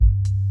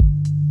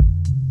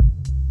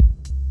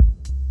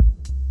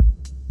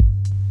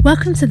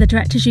Welcome to the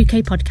Directors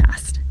UK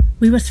podcast.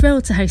 We were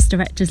thrilled to host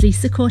directors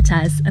Lisa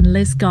Cortez and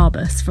Liz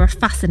Garbus for a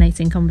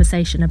fascinating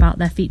conversation about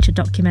their feature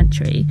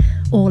documentary,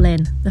 All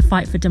In, The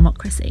Fight for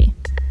Democracy.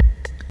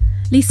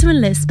 Lisa and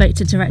Liz spoke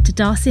to director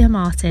Darcia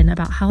Martin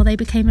about how they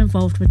became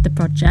involved with the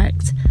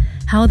project,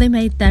 how they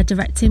made their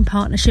directing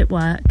partnership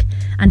work,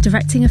 and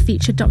directing a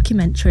feature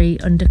documentary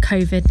under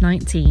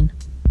COVID-19.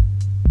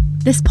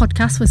 This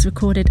podcast was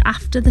recorded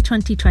after the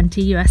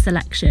 2020 US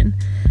election,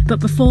 but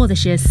before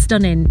this year's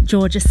stunning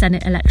Georgia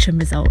Senate election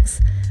results,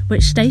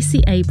 which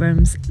Stacey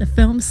Abrams, the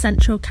film's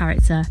central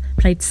character,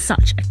 played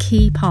such a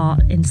key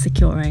part in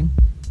securing.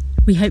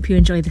 We hope you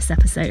enjoy this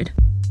episode.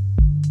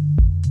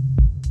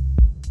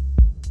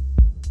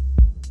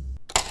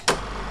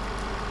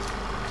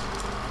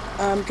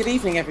 Good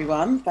evening,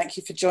 everyone. Thank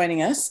you for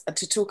joining us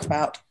to talk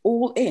about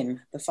All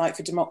In, The Fight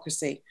for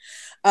Democracy.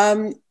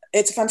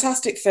 It's a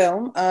fantastic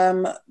film.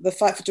 The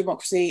Fight for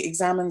Democracy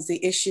examines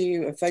the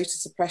issue of voter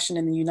suppression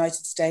in the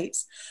United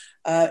States,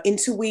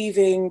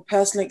 interweaving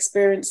personal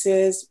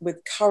experiences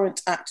with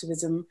current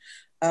activism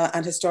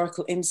and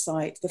historical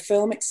insight. The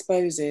film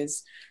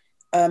exposes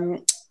a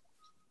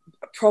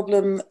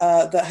problem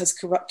that has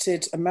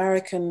corrupted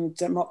American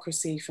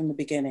democracy from the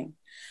beginning.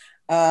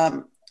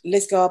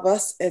 Liz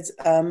Garbus is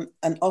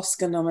an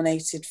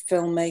Oscar-nominated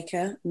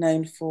filmmaker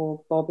known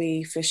for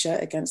Bobby Fischer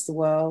Against the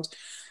World,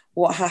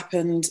 What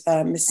Happened,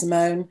 Miss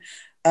Simone,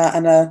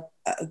 and a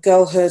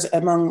Girlhood,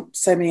 among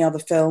so many other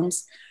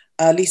films.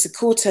 Lisa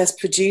Cortez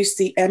produced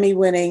the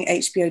Emmy-winning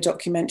HBO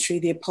documentary,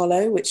 The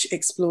Apollo, which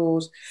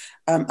explored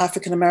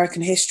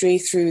African-American history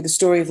through the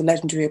story of the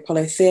legendary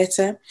Apollo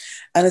Theatre,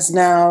 and has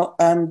now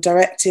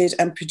directed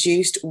and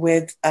produced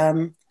with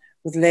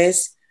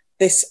Liz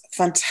this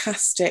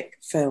fantastic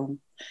film.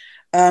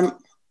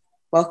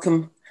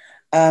 Welcome.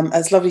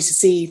 It's lovely to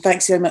see you.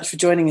 Thanks so much for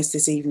joining us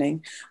this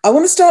evening. I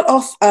want to start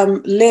off,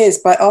 Liz,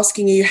 by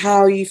asking you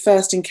how you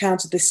first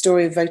encountered this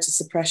story of voter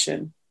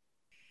suppression.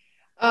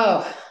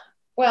 Oh,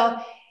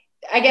 well,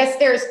 I guess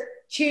there's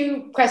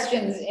two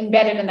questions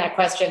embedded in that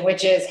question,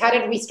 which is how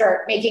did we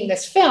start making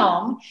this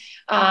film,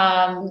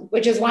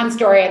 which is one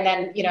story, and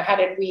then, how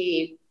did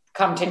we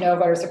come to know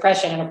voter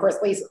suppression? And of course,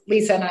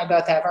 Lisa and I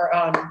both have our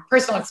own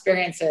personal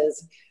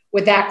experiences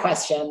with that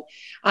question.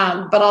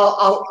 But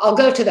I'll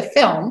go to the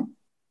film.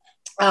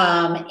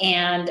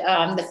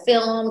 The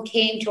film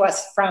came to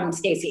us from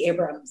Stacey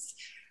Abrams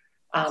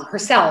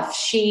herself.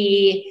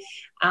 She,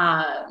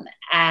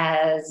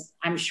 as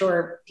I'm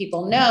sure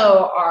people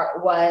know,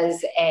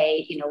 was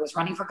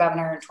running for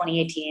governor in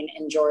 2018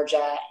 in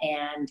Georgia,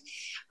 and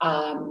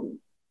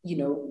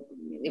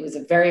it was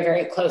a very,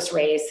 very close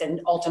race,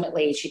 and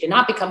ultimately she did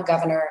not become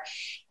governor.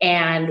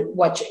 And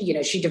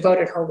she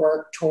devoted her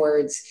work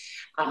towards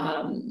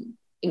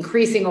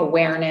increasing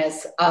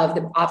awareness of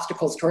the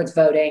obstacles towards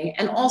voting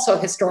and also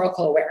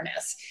historical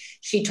awareness.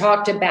 She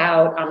talked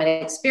about an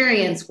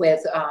experience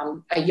with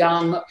a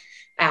young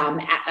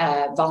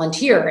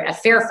volunteer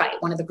at Fair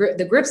Fight, one of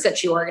the groups that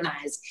she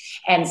organized,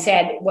 and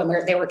said when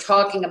they were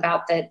talking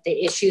about the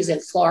issues in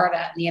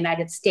Florida in the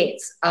United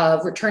States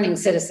of returning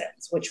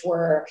citizens, which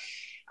were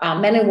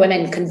men and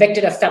women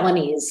convicted of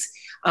felonies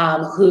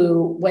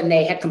who, when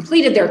they had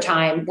completed their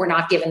time, were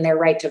not given their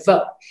right to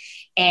vote.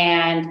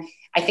 And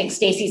I think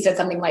Stacey said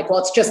something like, well,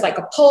 it's just like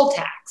a poll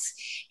tax.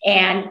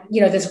 And,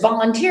 this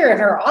volunteer in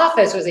her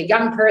office was a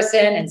young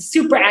person and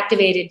super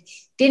activated,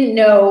 didn't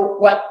know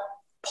what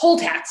poll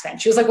tax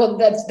meant. She was like, well,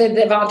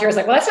 the volunteer was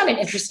like, well, that's not an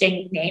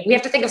interesting name. We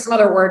have to think of some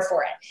other word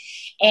for it.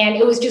 And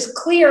it was just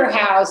clear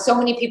how so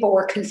many people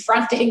were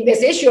confronting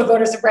this issue of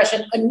voter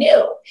suppression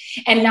anew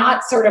and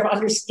not sort of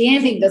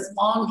understanding this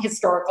long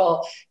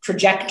historical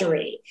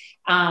trajectory.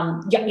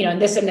 In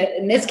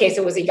this case,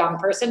 it was a young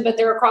person, but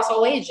they're across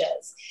all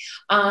ages.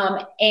 And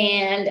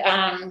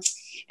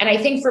I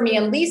think for me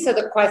and Lisa,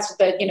 the question,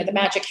 the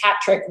magic hat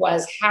trick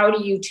was, how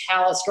do you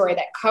tell a story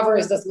that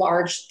covers this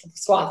large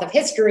swath of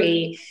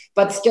history,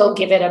 but still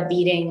give it a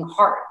beating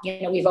heart?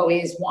 We've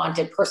always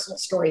wanted personal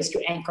stories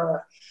to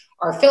anchor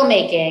our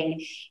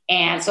filmmaking.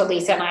 And so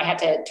Lisa and I had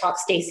to talk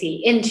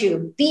Stacey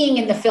into being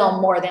in the film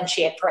more than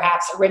she had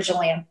perhaps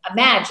originally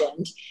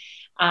imagined.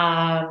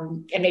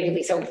 And maybe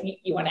Lisa,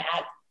 you want to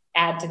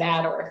add to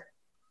that, or?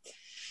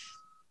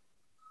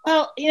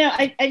 Well,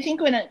 I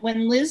think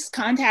when Liz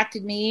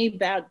contacted me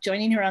about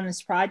joining her on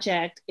this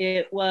project,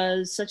 it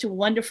was such a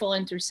wonderful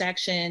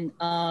intersection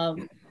of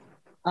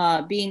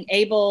being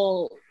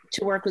able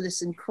to work with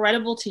this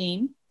incredible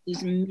team,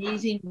 these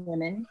amazing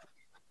women,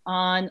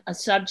 on a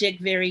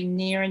subject very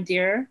near and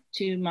dear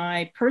to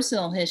my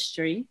personal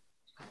history.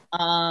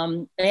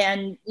 I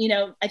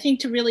think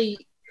to really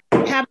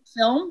have a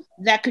film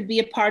that could be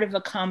a part of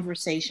a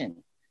conversation.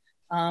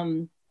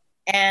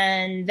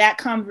 And that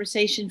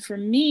conversation for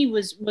me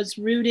was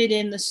rooted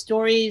in the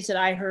stories that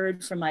I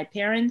heard from my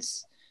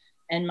parents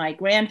and my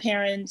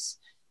grandparents,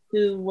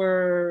 who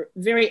were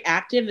very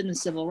active in the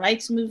civil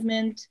rights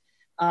movement,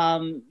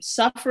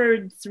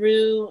 suffered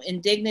through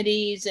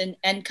indignities,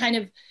 and kind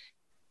of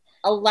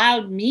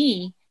allowed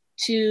me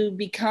to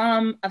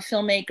become a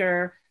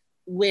filmmaker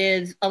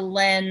with a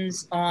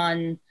lens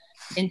on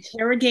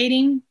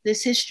interrogating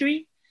this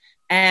history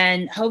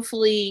and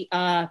hopefully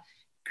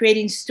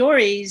creating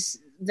stories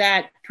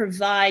that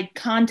provide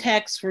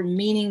context for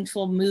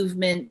meaningful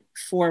movement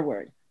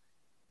forward.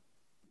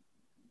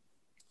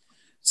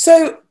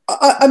 So,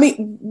 I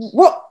mean,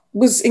 what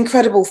was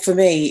incredible for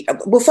me,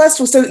 well, first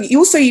of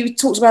all, so you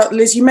talked about,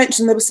 Liz, you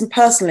mentioned there was some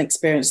personal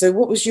experience. So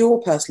what was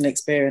your personal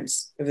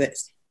experience of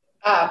this?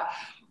 So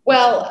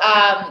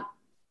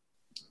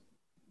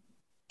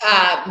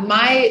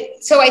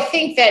I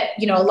think that,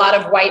 you know, a lot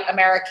of white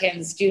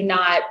Americans do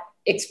not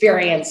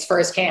experience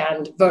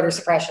firsthand voter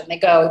suppression. They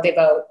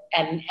vote,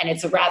 and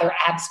it's a rather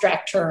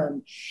abstract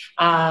term.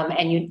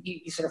 And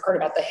you sort of heard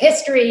about the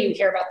history, you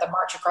hear about the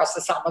March Across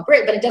the Selma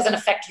Bridge, but it doesn't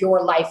affect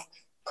your life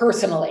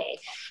personally.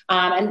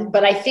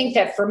 But I think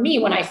that for me,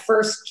 when I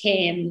first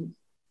came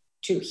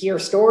to hear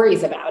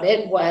stories about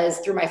it, was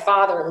through my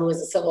father, who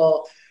was a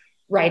civil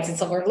rights and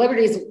civil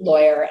liberties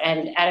lawyer.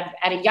 And at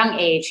a young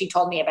age, he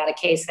told me about a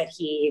case that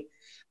he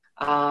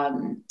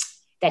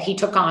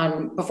took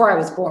on before I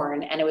was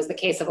born. And it was the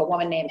case of a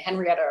woman named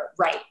Henrietta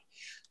Wright,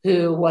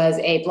 who was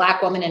a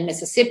Black woman in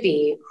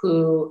Mississippi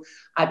who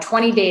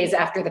 20 days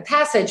after the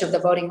passage of the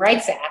Voting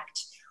Rights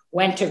Act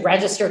went to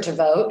register to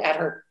vote at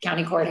her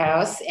county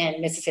courthouse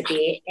in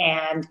Mississippi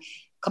and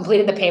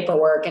completed the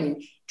paperwork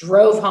and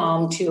drove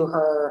home to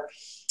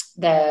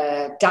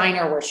the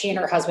diner where she and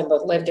her husband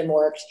both lived and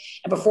worked.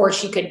 And before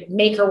she could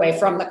make her way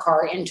from the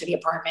car into the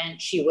apartment,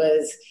 she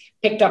was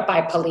picked up by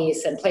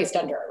police and placed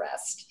under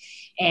arrest.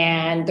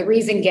 And the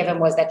reason given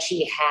was that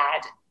she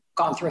had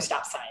gone through a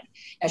stop sign.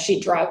 Now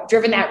she'd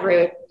driven that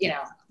route, you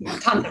know,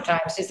 tons of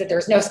times. She said there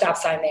was no stop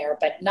sign there,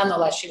 but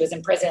nonetheless, she was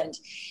imprisoned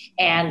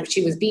and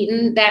she was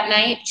beaten that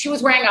night. She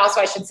was wearing, also,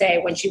 I should say,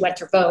 when she went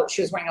to vote,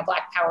 she was wearing a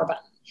Black Power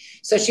button.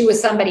 So she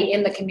was somebody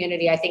in the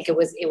community. I think it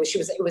was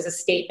a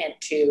statement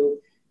to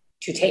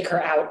take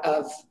her out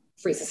of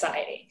free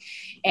society.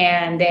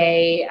 And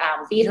they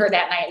beat her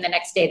that night. And the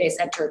next day they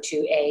sent her to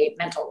a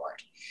mental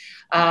ward.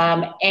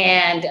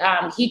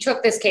 He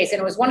took this case,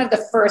 and it was one of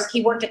the first.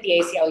 He worked at the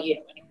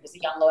ACLU when he was a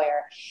young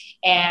lawyer.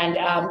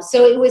 And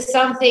so it was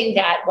something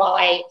that, while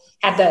I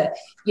had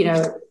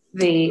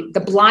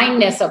the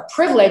blindness of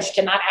privilege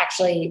to not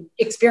actually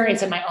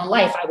experience in my own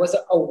life, I was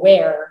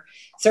aware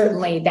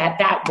certainly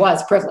that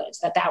was privilege,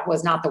 that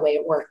was not the way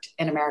it worked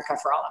in America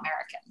for all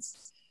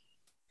Americans.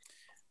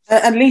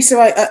 And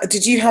Lisa,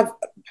 did you have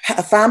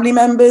family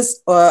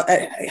members or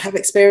have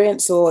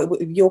experience, or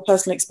your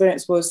personal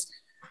experience was?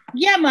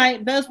 Yeah,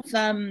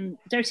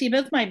 Darcy,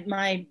 both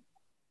my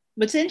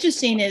what's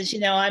interesting is, you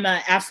know, I'm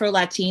an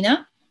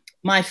Afro-Latina.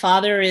 My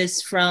father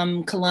is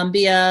from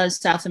Colombia,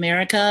 South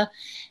America.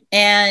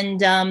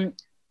 And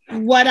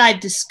what I've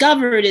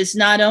discovered is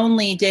not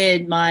only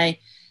did my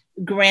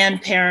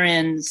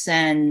grandparents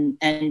and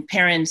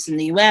parents in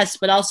the US,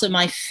 but also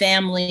my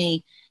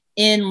family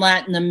in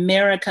Latin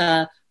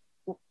America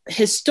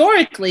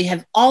historically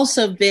have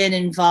also been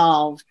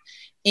involved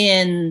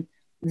in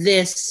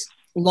this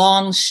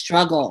long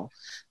struggle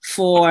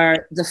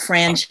for the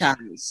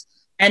franchise.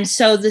 And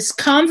so this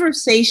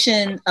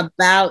conversation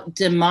about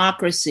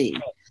democracy,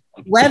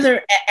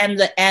 and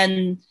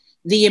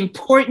the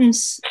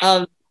importance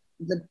of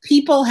the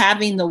people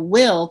having the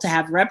will to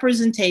have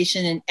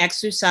representation and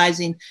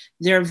exercising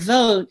their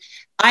vote,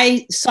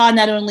 I saw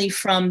not only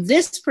from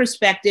this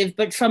perspective,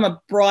 but from a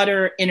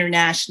broader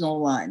international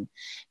one,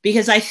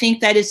 because I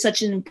think that is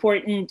such an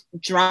important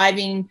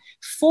driving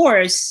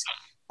force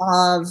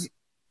of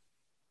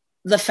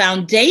the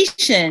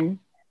foundation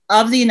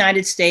of the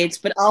United States,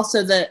 but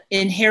also the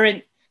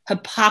inherent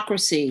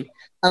hypocrisy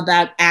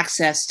about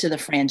access to the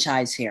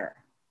franchise here.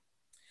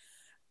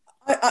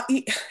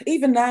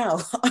 Even now,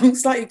 I'm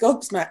slightly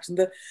gobsmacked,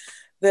 and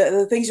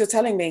the things you're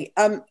telling me.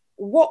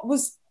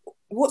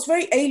 What's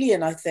very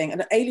alien, I think,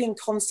 an alien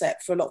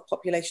concept for a lot of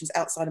populations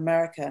outside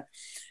America,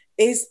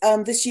 is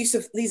this use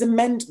of these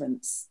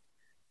amendments.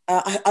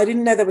 I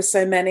didn't know there were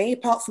so many,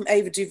 apart from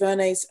Ava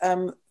DuVernay's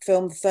film,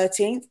 The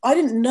 13th. I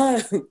didn't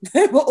know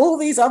there were all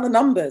these other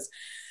numbers.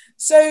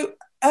 So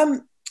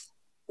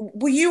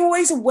were you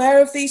always aware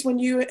of these when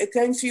you were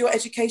going through your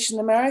education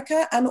in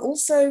America? And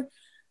also,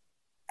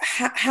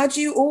 had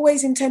you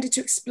always intended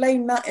to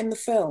explain that in the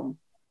film?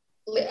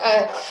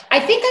 I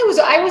think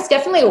I was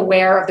definitely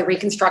aware of the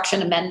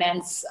Reconstruction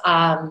amendments.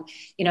 And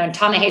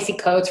Ta-Nehisi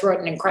Coates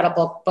wrote an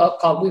incredible book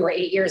called We Were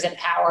 8 Years in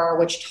Power,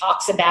 which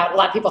talks about, a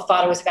lot of people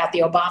thought it was about the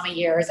Obama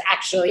years.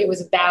 Actually, it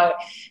was about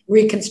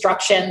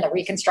Reconstruction, the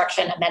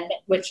Reconstruction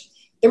amendments,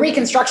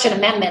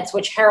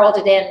 which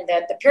heralded in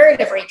the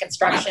period of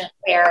Reconstruction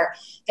where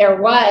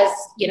there was,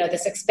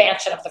 this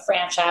expansion of the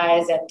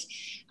franchise and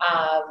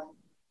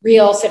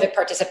real civic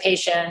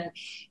participation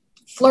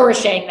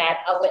flourishing that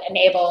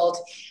enabled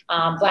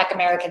Black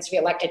Americans to be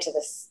elected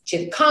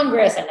to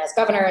Congress and as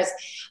governors.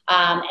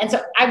 And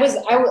so I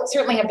would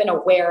certainly have been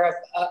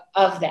aware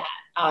of that.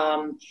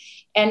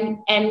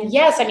 And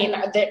yes, I mean,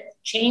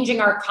 changing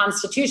our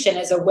Constitution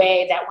is a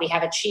way that we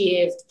have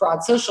achieved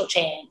broad social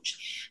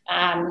change.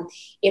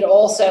 It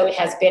also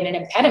has been an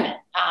impediment.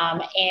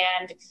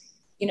 And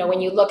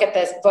when you look at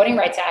the Voting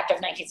Rights Act of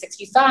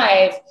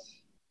 1965,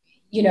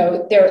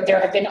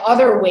 there have been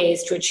other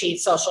ways to achieve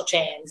social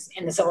change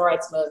in the civil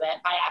rights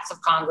movement by acts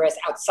of Congress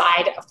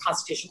outside of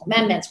constitutional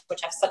amendments,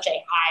 which have such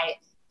a high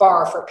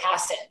bar for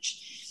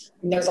passage.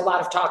 And there's a lot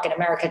of talk in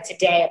America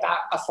today about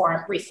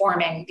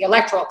reforming the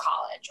Electoral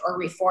College or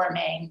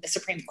reforming the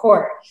Supreme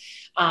Court.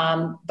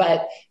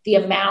 But the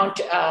amount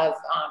of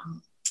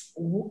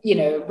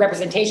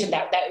representation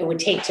that it would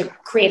take to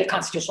create a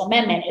constitutional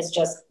amendment is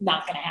just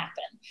not going to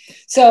happen.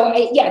 So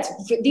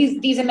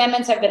these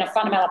amendments have been a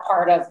fundamental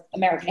part of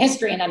American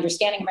history and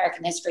understanding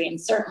American history, and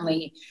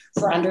certainly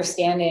for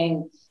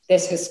understanding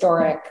this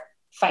historic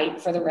fight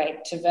for the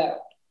right to vote.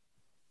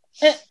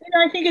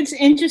 I think it's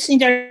interesting,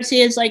 Darcy,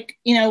 is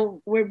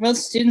we're both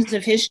students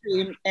of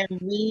history and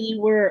we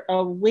were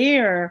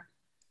aware,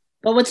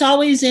 but what's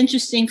always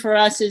interesting for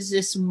us is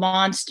this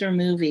monster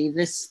movie,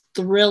 this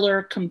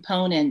thriller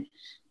component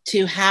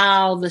to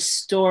how the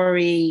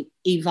story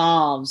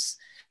evolves,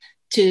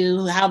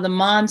 to how the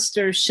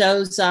monster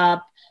shows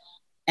up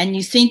and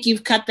you think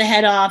you've cut the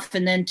head off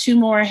and then two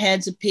more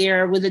heads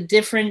appear with a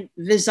different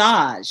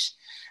visage.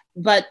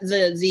 But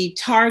the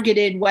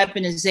targeted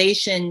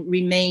weaponization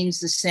remains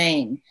the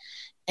same.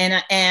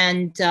 And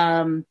it's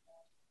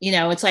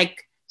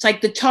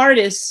like the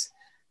TARDIS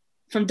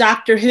from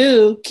Doctor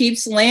Who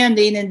keeps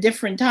landing in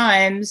different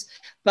times,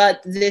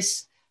 but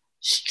this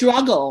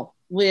struggle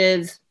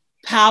with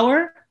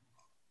power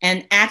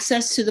and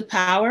access to the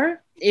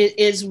power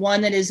is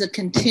one that is a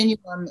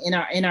continuum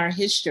in our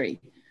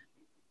history.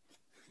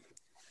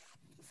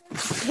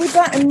 With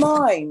that in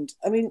mind,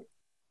 I mean,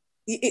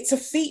 it's a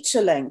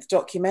feature-length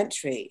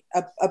documentary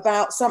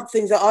about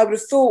something that I would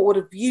have thought would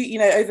have,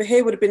 over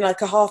here would have been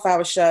like a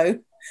half-hour show.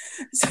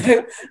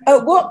 So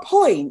at what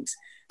point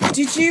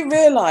did you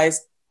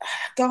realise,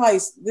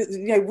 guys,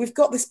 we've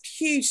got this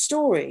huge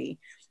story.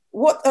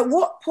 At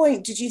what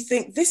point did you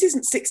think, this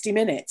isn't 60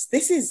 minutes,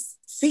 this is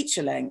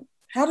feature-length?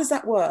 How does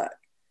that work?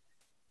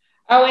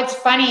 Oh, it's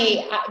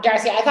funny,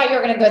 Darcy. I thought you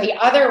were going to go the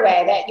other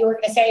way, that you were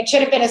going to say it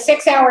should have been a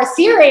 6-hour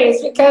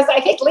series, because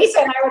I think Lisa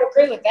and I would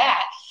agree with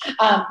that.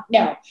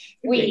 No,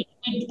 we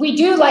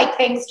do like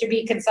things to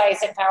be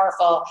concise and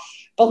powerful.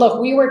 But look,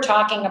 we were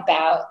talking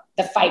about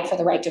the fight for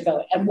the right to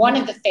vote. And one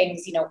of the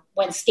things,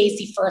 when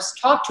Stacey first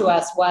talked to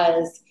us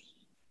was,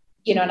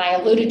 and I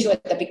alluded to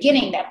at the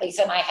beginning that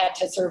Lisa and I had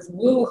to sort of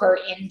woo her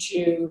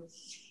into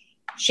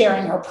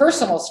sharing her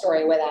personal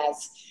story with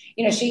us.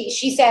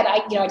 She said,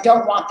 I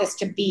don't want this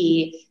to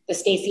be the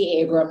Stacey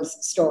Abrams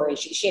story.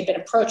 She had been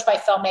approached by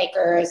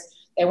filmmakers.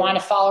 They want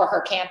to follow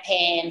her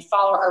campaign,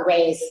 follow her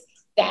race.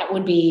 That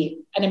would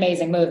be an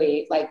amazing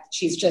movie. Like,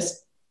 she's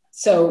just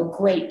so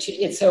great.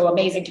 It's so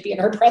amazing to be in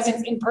her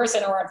presence in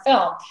person or on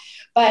film.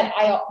 But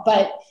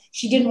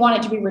she didn't want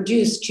it to be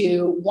reduced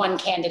to one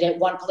candidate,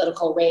 one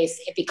political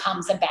race. It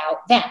becomes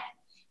about them.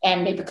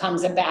 And it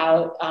becomes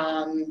about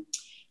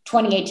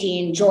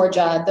 2018,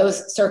 Georgia,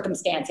 those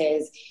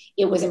circumstances.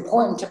 It was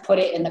important to put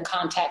it in the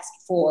context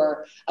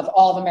of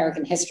all of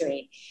American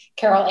history.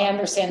 Carol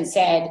Anderson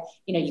said,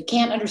 you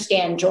can't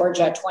understand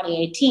Georgia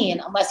 2018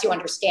 unless you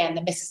understand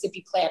the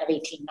Mississippi Plan of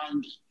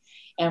 1890.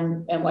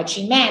 And what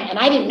she meant, and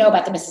I didn't know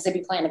about the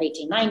Mississippi Plan of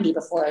 1890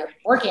 before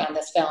working on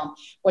this film,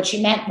 what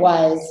she meant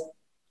was,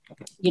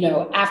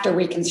 after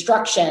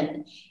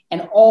Reconstruction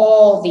and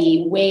all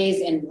the ways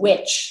in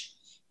which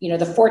the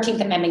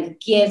 14th Amendment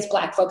gives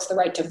Black folks the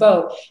right to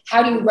vote.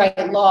 How do you write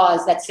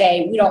laws that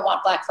say we don't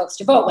want Black folks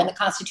to vote when the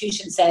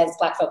Constitution says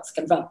Black folks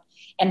can vote?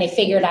 And they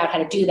figured out how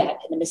to do that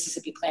in the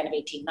Mississippi Plan of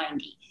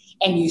 1890.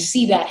 And you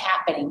see that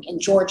happening in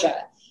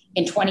Georgia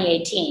in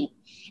 2018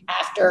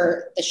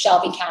 after the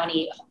Shelby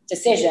County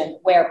decision,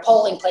 where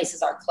polling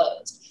places are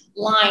closed.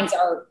 Lines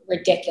are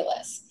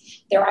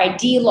ridiculous. There are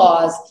ID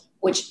laws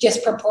which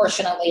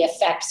disproportionately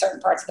affect certain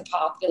parts of the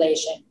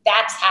population.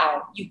 That's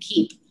how you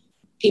keep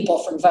people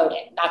from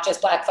voting, not just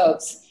Black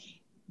folks,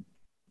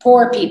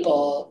 poor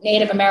people,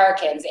 Native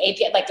Americans,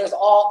 there's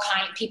all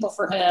kind of people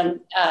for whom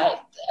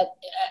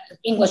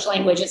English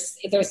language is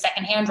their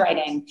second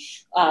handwriting,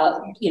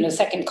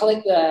 second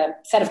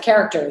set of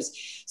characters.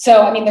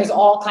 So, there's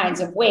all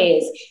kinds of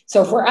ways.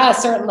 So for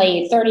us,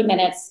 certainly 30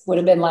 minutes would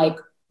have been like,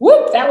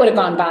 whoop, that would have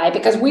gone by,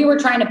 because we were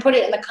trying to put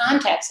it in the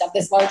context of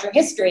this larger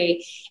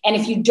history. And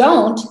if you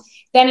don't,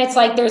 then it's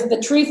like there's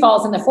the tree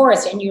falls in the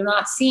forest and you're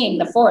not seeing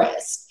the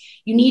forest.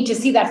 You need to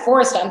see that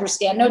forest to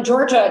understand. No,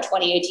 Georgia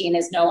 2018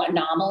 is no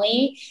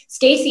anomaly.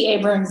 Stacey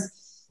Abrams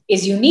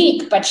is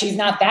unique, but she's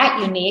not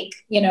that unique,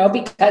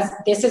 because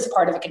this is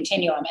part of a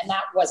continuum, and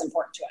that was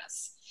important to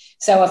us.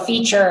 So a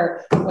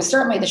feature was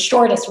certainly the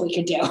shortest we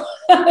could do.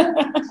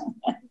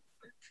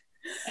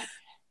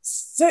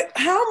 So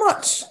how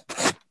much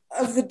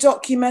of the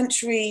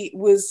documentary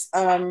was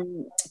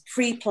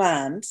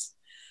pre-planned,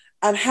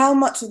 and how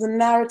much of the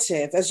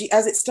narrative, as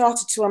it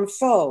started to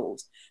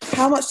unfold,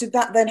 how much did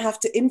that then have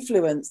to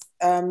influence?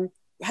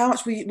 How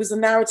much was the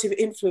narrative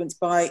influenced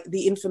by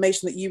the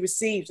information that you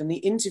received and the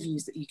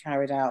interviews that you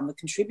carried out and the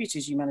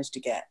contributors you managed to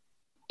get?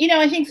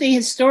 I think the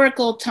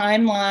historical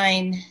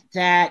timeline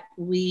that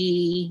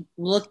we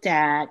looked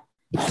at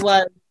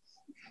was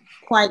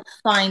quite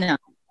finite.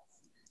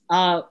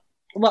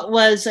 What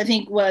was, I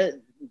think, what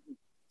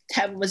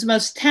was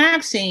most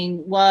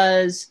taxing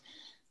was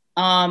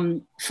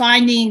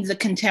finding the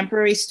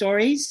contemporary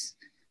stories,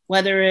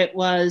 whether it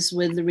was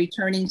with the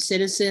returning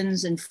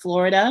citizens in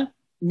Florida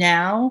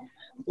now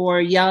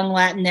or young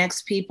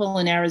Latinx people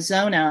in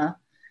Arizona.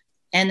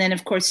 And then,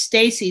 of course,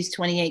 Stacy's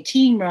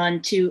 2018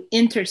 run to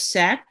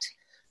intersect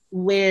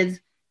with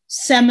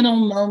seminal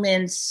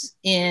moments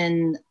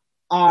in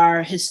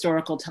our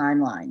historical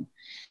timeline.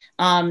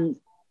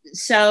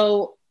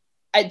 So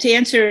to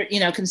answer,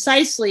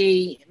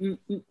 concisely,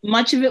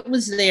 much of it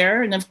was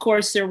there. And of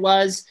course, there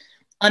was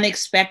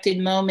unexpected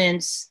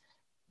moments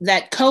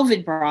that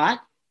COVID brought.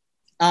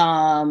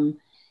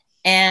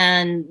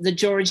 And the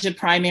Georgia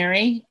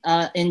primary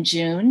in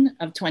June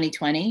of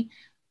 2020,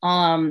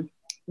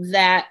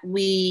 that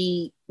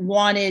we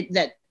wanted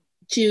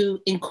to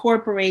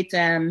incorporate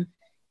them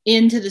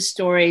into the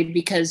story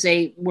because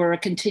they were a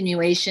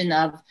continuation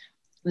of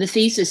the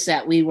thesis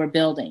that we were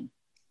building.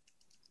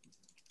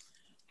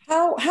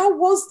 How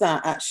was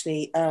that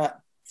actually,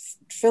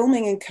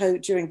 filming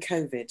during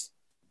COVID?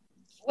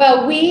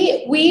 Well,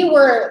 we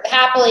were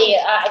happily,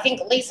 I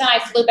think Lisa and I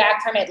flew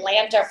back from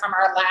Atlanta from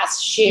our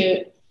last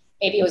shoot.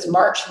 Maybe it was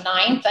March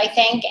 9th, I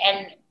think.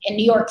 And in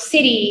New York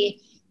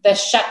City, the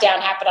shutdown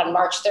happened on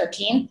March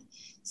 13th.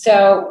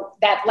 So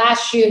that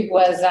last shoot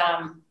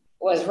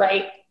was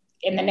right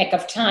in the nick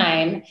of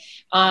time.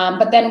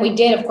 But then we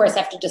did, of course,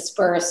 have to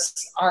disperse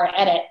our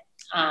edit.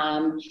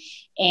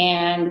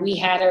 And we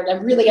had a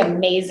really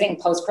amazing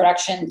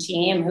post-production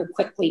team who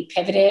quickly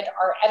pivoted.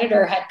 Our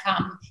editor had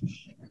come.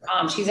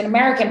 She's an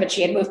American, but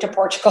she had moved to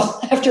Portugal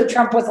after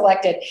Trump was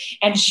elected.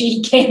 And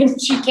she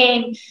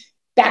came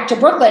back to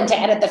Brooklyn to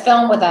edit the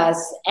film with us.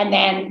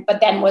 But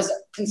then was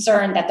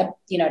concerned that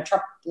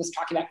Trump was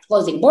talking about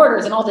closing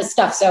borders and all this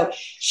stuff. So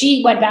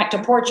she went back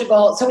to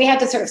Portugal. So we had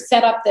to sort of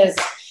set up this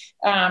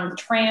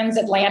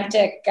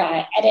transatlantic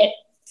edit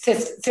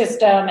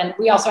system. And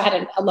we also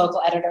had a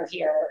local editor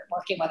here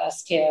working with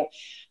us too.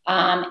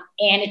 And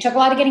it took a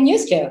lot of getting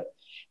used to.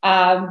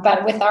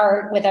 But with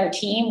our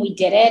team, we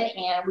did it,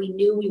 and we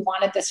knew we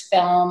wanted this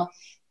film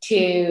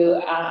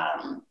to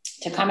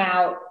come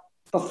out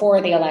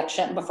before the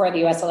election, before the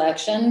U.S.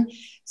 election.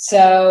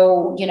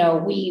 So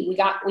we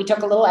took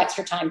a little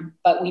extra time,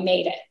 but we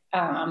made it.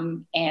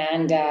 And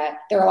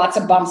there were lots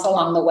of bumps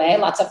along the way,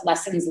 lots of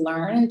lessons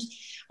learned,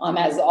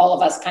 as all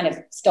of us kind of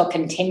still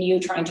continue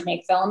trying to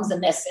make films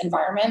in this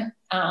environment.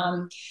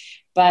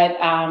 But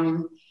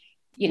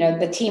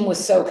the team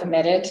was so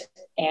committed,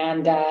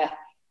 and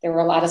there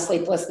were a lot of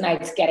sleepless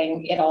nights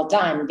getting it all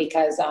done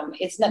because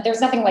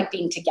there's nothing like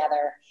being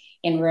together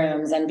in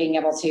rooms and being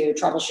able to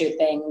troubleshoot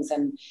things.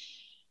 And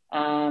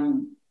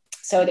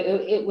so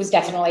it was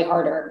definitely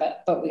harder,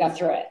 but we got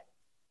through it.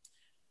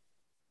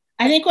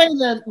 I think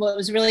what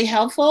was really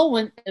helpful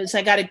was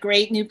I got a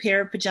great new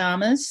pair of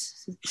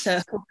pajamas. So,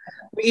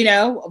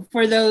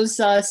 for those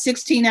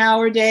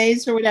 16-hour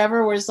days or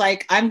whatever, was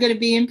like, I'm going to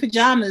be in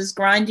pajamas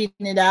grinding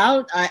it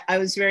out. I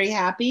was very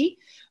happy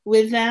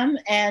with them.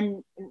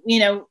 And,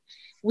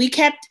 we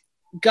kept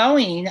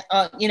going,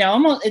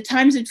 almost at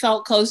times it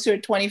felt close to a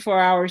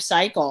 24-hour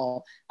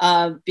cycle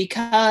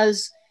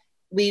because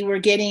we were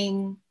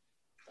getting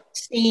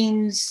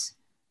scenes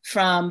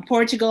from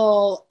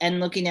Portugal and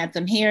looking at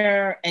them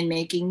here and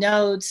making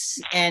notes.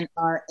 And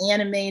our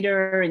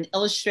animator and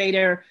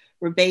illustrator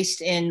were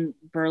based in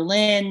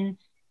Berlin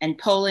and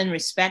Poland,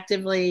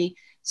 respectively.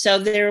 So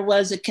there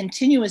was a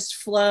continuous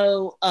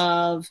flow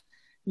of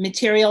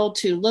material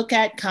to look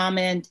at,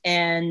 comment,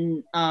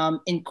 and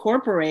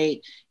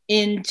incorporate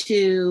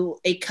into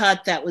a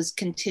cut that was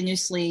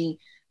continuously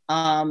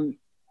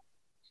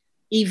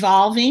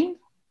evolving.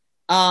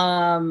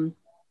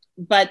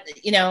 But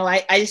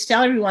I just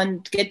tell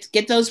everyone,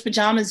 get those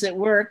pajamas at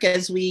work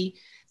as we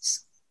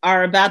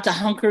are about to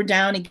hunker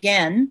down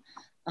again,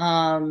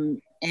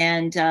 and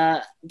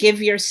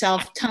give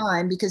yourself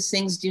time because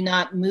things do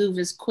not move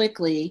as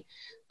quickly,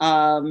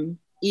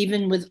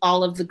 even with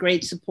all of the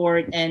great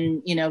support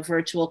and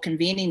virtual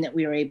convening that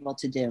we were able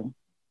to do.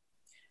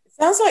 It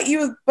sounds like you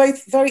were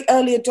both very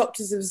early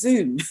adopters of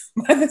Zoom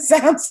by the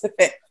sounds of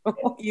it.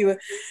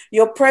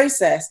 Your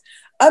process.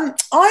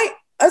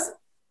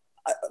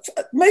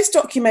 Most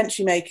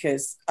documentary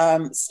makers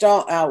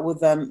start out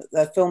with their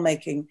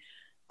filmmaking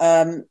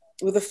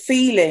with a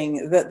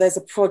feeling that there's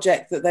a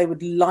project that they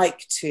would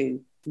like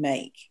to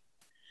make.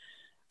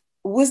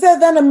 Was there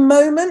then a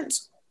moment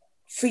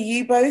for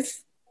you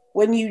both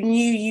when you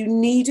knew you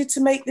needed to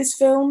make this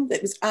film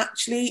that was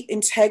actually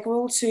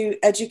integral to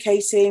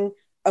educating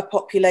a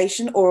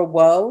population or a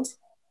world?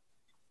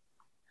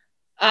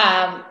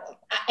 I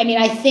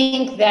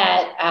think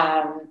that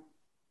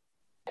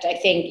I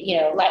think,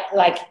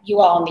 like you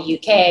all in the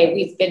UK,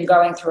 we've been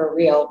going through a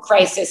real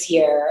crisis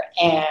here.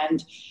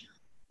 And,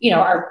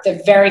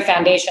 the very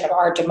foundation of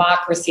our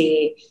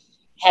democracy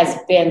has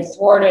been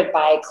thwarted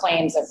by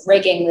claims of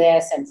rigging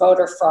this and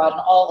voter fraud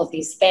and all of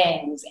these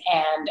things.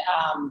 And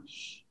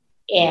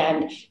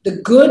And the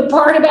good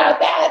part about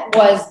that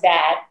was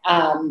that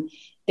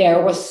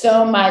there was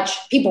so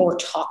much, people were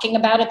talking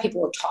about it,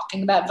 people were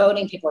talking about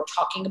voting, people were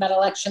talking about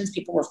elections,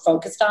 people were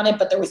focused on it,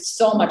 but there was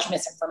so much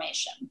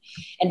misinformation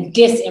and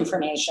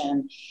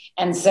disinformation.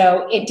 And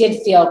so it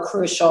did feel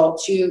crucial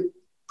to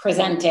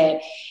present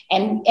it.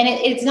 And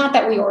it's not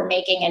that we were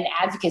making an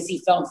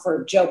advocacy film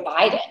for Joe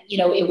Biden. You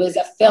know, it was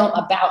a film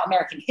about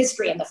American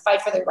history and the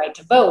fight for the right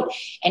to vote.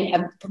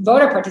 And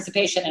voter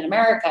participation in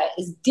America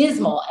is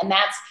dismal. And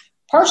that's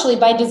partially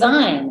by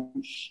design.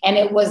 And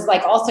it was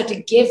like also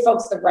to give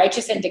folks the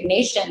righteous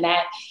indignation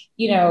that,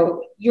 you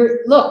know,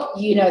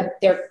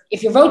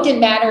 if your vote didn't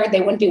matter, they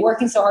wouldn't be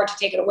working so hard to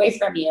take it away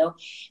from you.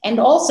 And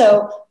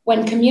also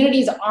when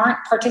communities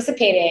aren't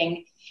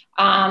participating,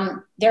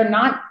 they're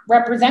not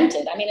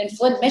represented. I mean, in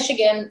Flint,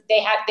 Michigan,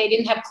 they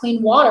didn't have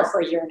clean water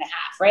for a year and a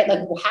half, right?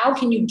 Like, how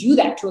can you do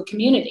that to a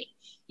community?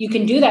 You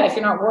can do that if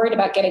you're not worried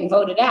about getting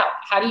voted out.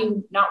 How do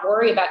you not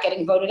worry about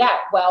getting voted out?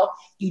 Well,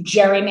 you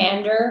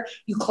gerrymander,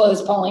 you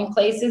close polling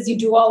places, you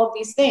do all of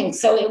these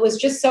things. So it was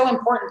just so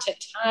important to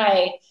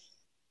tie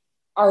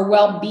our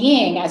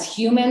well-being as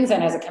humans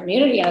and as a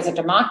community and as a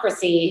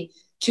democracy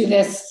to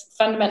this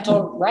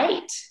fundamental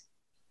right.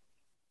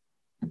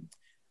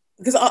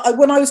 Because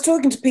when I was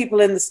talking to people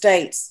in the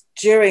States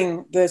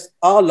during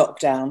our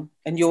lockdown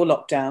and your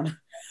lockdown,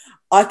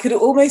 I could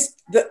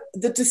almost,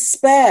 the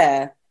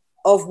despair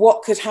of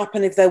what could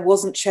happen if there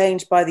wasn't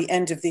change by the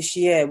end of this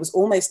year was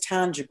almost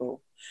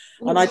tangible.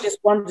 And I just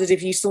wondered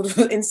if you sort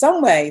of, in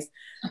some ways,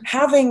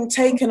 having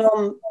taken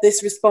on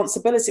this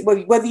responsibility,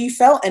 whether you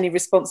felt any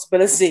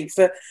responsibility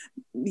for,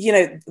 you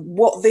know,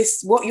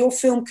 what your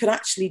film could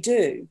actually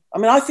do. I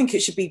mean, I think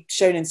it should be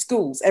shown in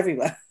schools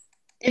everywhere.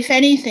 If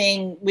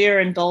anything, we're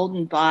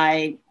emboldened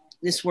by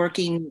this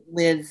working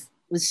with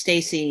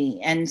Stacey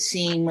and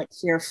seeing what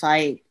Fair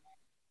Fight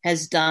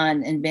has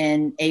done and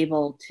been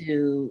able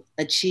to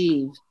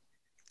achieve.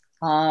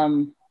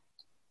 On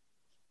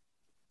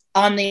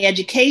the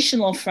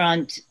educational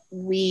front,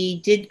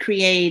 we did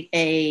create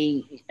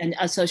a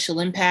social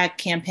impact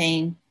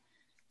campaign.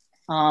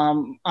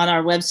 On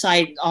our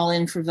website,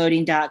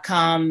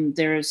 allinforvoting.com,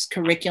 there's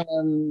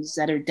curriculums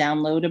that are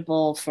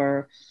downloadable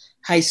for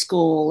high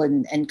school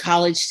and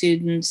college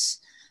students,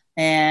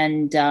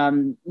 and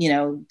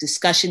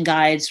discussion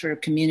guides for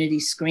community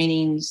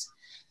screenings.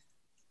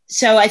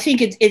 So I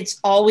think it's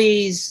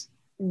always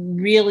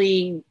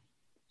really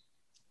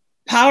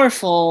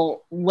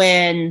powerful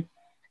when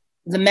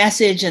the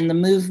message and the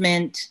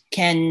movement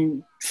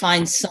can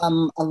find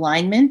some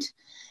alignment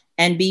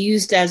and be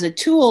used as a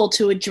tool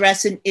to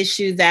address an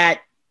issue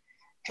that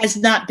has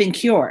not been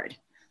cured.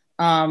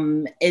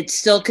 It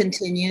still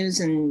continues,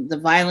 and the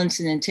violence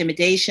and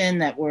intimidation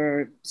that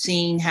we're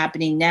seeing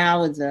happening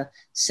now with the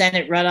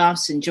Senate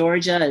runoffs in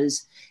Georgia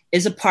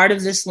is a part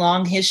of this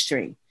long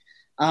history.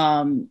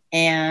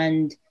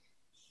 And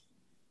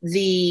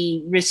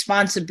the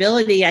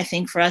responsibility, I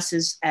think, for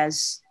us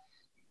as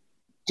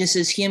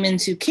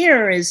humans who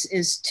care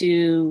is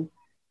to,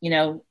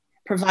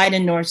 provide a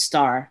North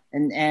Star,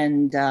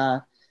 and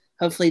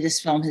hopefully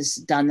this film has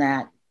done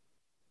that.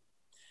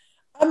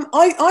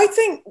 I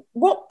think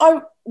what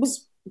I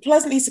was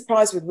pleasantly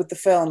surprised with the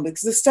film,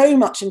 because there's so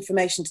much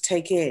information to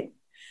take in,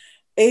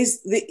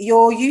 is that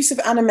your use of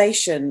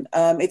animation.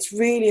 It's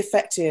really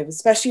effective,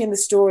 especially in the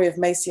story of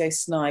Maceo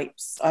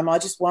Snipes. I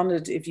just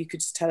wondered if you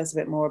could just tell us a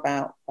bit more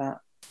about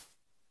that.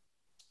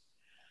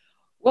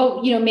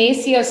 Well,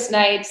 Maceo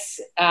Snipes,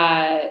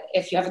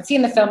 if you haven't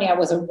seen the film yet,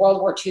 was a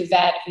World War II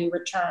vet who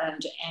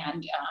returned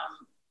and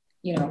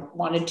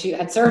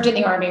had served in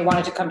the army,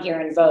 wanted to come here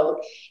and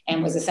vote,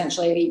 and was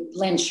essentially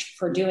lynched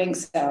for doing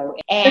so.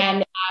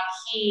 And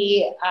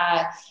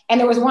and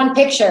there was one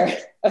picture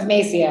of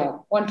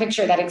Maceo, one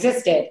picture that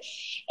existed.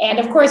 And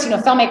of course,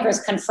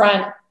 filmmakers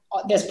confront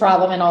this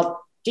problem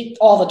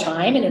all the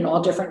time and in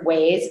all different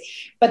ways.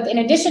 But in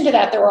addition to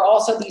that, there were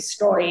also these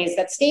stories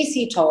that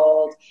Stacey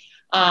told,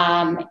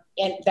 and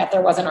that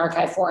there was an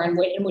archive for,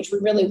 in which we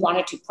really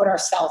wanted to put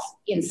ourselves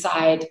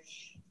inside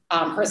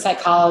her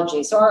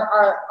psychology. So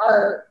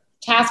our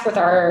task with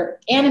our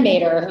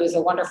animator, who's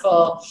a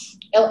wonderful,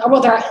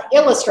 our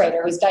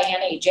illustrator, who's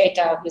Diana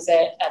Ejeta, who's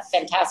a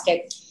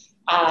fantastic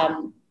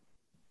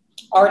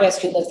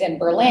artist who lives in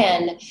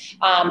Berlin,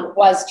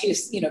 was to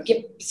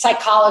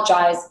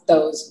psychologize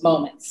those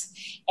moments.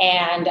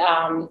 And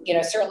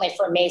certainly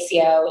for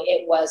Maceo,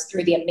 it was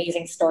through the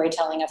amazing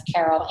storytelling of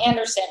Carol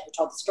Anderson, who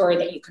told the story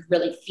that you could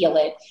really feel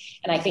it.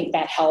 And I think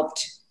that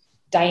helped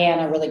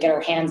Diana really get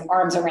her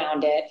arms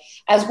around it,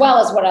 as well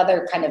as what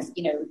other kind of,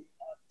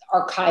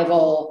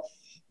 archival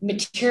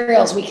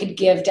materials we could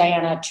give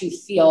Diana to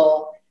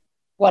feel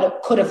what it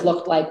could have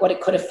looked like, what it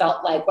could have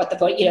felt like, what the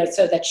vote,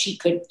 so that she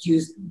could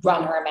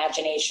run her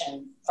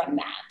imagination from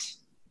that.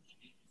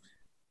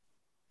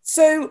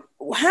 So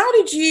how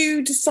did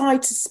you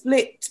decide to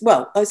split?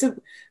 Well, so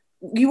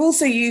you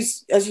also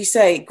use, as you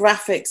say,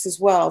 graphics as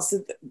well.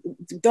 So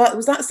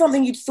was that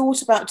something you'd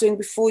thought about doing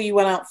before you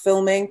went out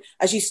filming,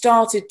 as you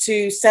started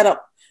to set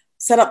up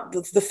set up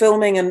the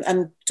filming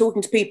and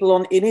talking to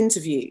people in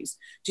interviews,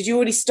 did you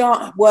already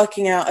start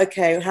working out,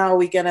 okay, how are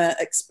we going to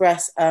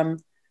express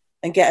and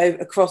get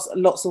across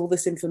all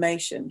this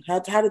information? How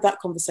did that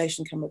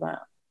conversation come about?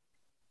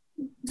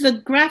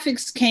 The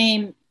graphics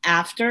came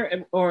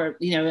after, or,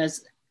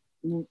 as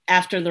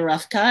after the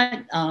rough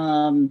cut.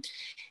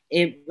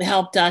 It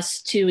helped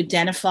us to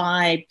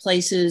identify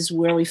places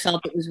where we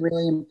felt it was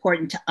really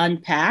important to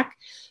unpack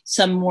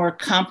some more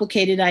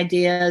complicated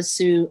ideas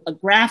through a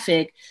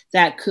graphic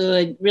that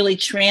could really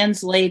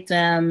translate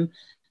them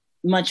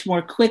much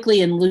more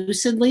quickly and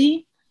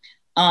lucidly.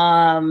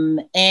 I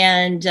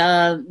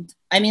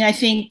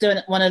think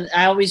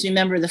I always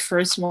remember the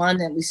first one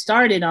that we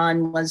started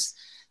on was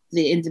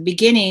in the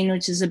beginning,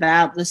 which is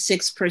about the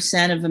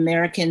 6% of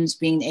Americans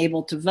being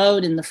able to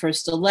vote in the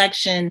first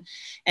election,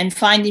 and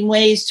finding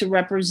ways to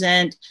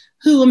represent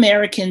who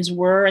Americans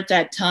were at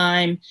that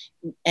time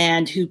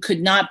and who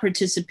could not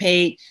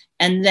participate.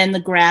 And then the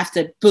graph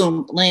that,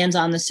 boom, lands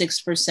on the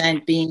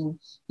 6% being,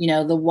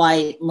 the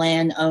white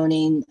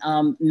land-owning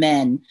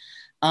men.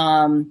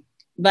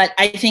 But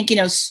I think,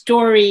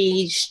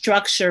 story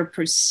structure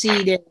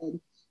proceeded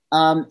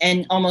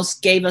and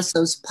almost gave us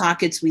those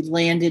pockets we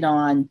landed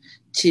on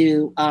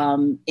to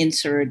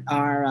insert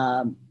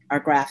our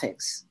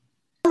graphics.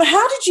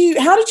 How did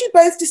you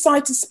both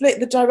decide to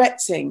split the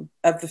directing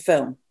of the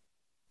film?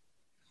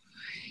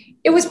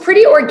 It was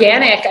pretty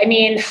organic. I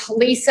mean,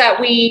 Lisa,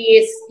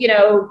 each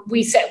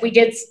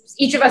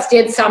of us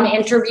did some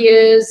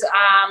interviews.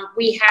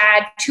 We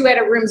had 2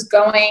 edit rooms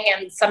going,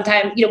 and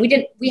sometimes,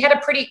 we had a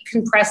pretty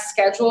compressed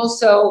schedule.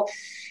 So,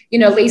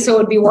 Lisa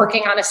would be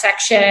working on a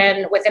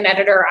section with an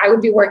editor. I would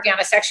be working on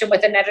a section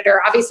with an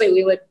editor. Obviously,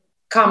 we would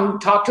come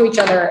talk to each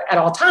other at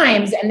all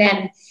times. And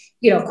then,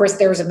 of course,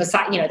 there's a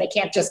massage, they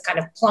can't just kind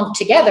of plunk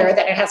together,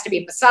 that it has to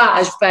be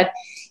massaged. But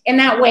in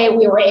that way,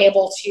 we were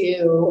able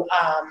to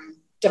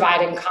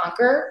divide and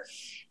conquer.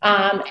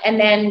 And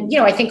then,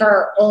 I think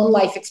our own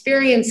life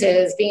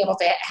experiences, being able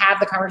to have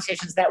the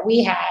conversations that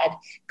we had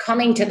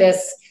coming to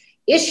this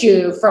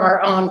issue from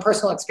our own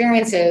personal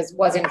experiences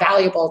was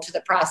invaluable to the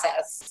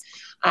process.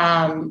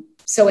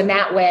 So in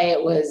that way,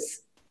 it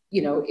was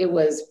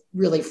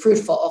really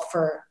fruitful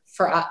for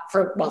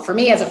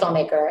me as a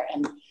filmmaker,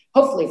 and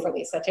hopefully for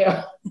Lisa too.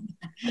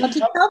 Well, to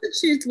tell the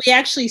truth, we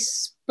actually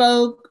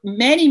spoke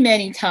many,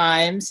 many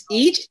times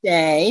each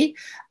day,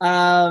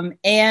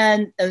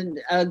 and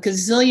a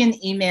gazillion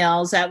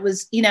emails. That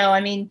was,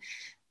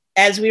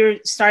 as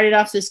we started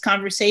off this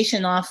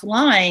conversation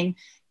offline,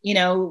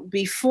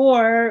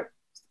 before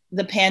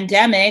the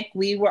pandemic,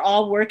 we were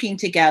all working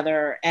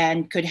together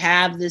and could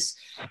have this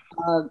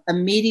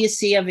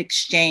immediacy of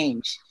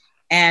exchange.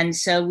 And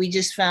so we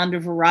just found a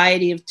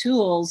variety of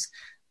tools,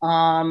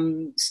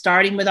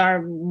 starting with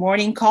our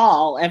morning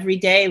call every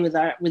day with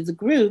the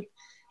group,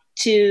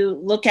 to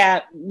look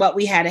at what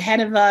we had ahead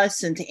of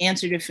us and to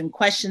answer different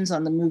questions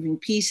on the moving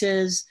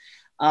pieces.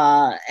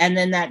 And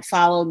then that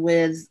followed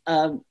with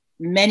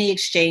many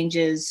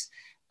exchanges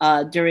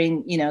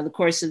during, the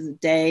course of the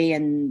day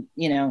and,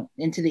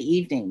 into the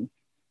evening.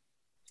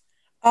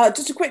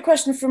 Just a quick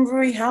question from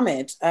Rui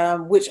Hamid,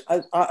 which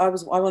I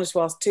wanted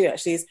to ask too,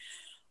 actually, is,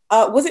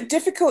 was it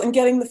difficult in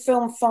getting the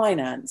film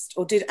financed,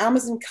 or did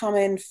Amazon come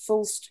in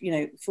full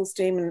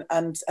steam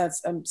and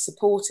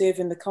supportive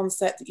in the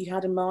concept that you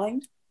had in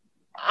mind?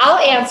 I'll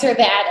answer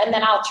that, and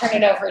then I'll turn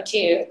it over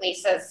to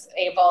Lisa's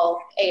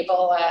able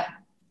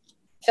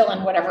fill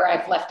in whatever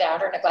I've left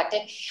out or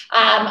neglected.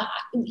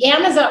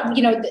 Amazon,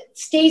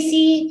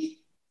 Stacey,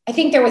 I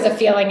think there was a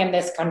feeling in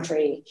this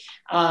country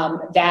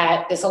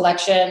that this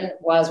election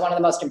was one of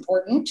the most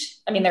important.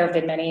 I mean, there have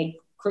been many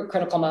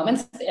critical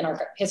moments in our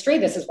history.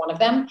 This is one of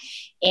them.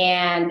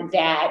 And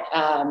that,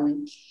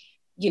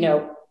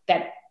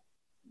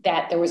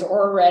 that there was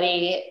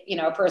already,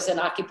 a person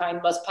occupying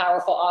the most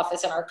powerful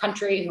office in our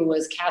country who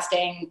was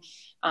casting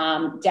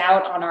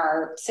doubt on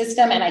our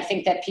system. And I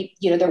think that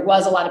there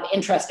was a lot of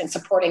interest in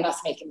supporting us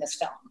making this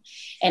film.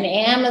 And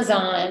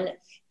Amazon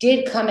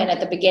did come in at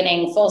the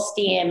beginning full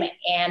steam,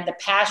 and the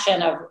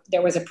passion of,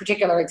 there was a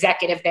particular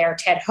executive there,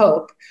 Ted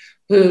Hope,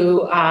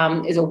 who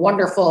is a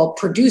wonderful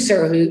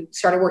producer who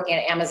started working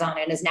at Amazon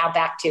and is now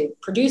back to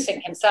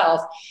producing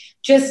himself.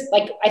 Just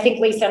like, I think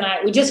Lisa and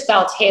I, we just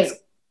felt his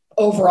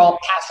overall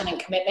passion and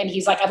commitment.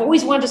 He's like, I've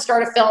always wanted to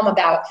start a film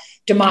about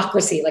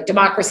democracy, like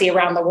democracy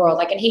around the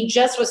world. And he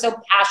just was so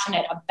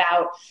passionate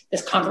about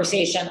this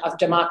conversation of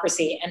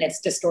democracy and its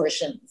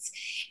distortions.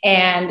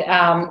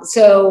 And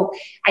so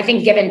I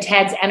think given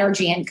Ted's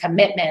energy and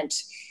commitment,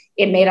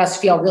 it made us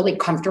feel really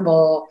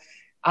comfortable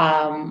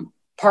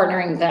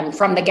partnering them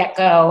from the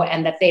get-go,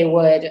 and that they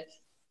would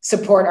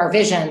support our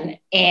vision,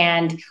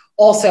 and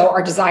also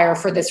our desire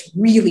for this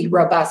really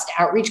robust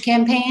outreach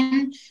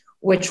campaign,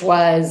 which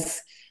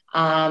was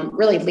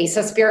really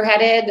Lisa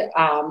spearheaded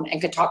and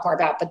could talk more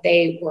about, but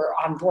they were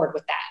on board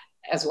with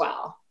that as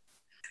well.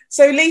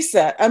 So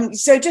Lisa,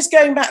 so just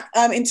going back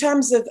in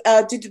terms of,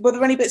 were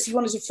there any bits you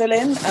wanted to fill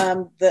in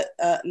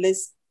that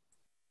Liz?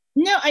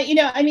 No,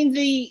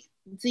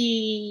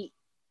 the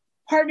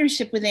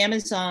partnership with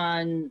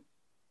Amazon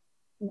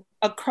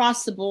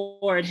across the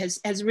board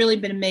has really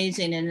been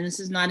amazing. And this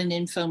is not an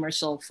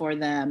infomercial for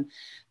them,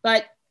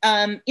 but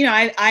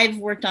I've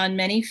worked on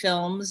many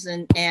films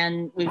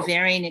and with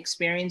varying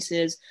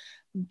experiences,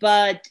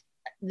 but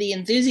the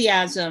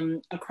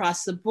enthusiasm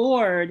across the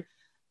board,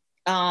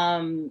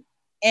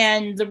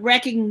 and the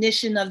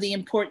recognition of the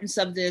importance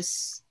of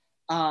this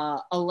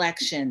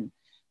election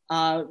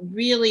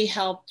really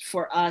helped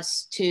for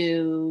us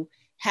to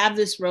have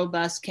this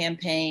robust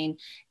campaign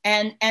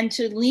and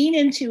to lean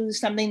into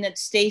something that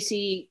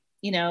Stacey,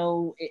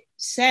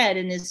 said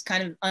and is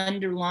kind of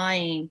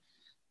underlying,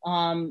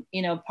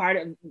 part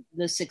of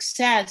the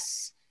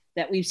success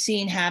that we've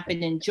seen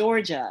happen in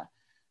Georgia,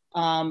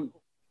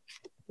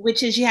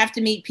 which is you have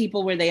to meet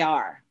people where they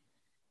are.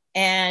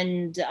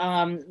 And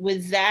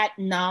with that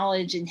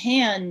knowledge in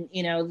hand,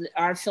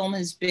 our film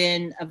has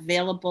been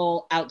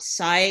available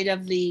outside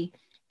of the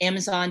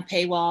Amazon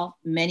paywall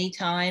many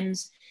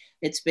times.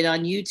 It's been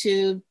on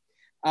YouTube,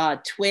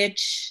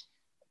 Twitch,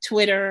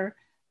 Twitter,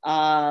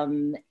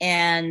 and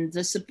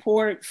the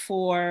support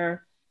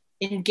for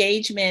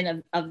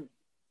engagement of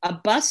a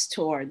bus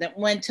tour that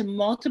went to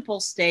multiple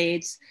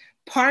states,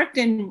 parked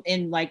in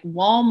like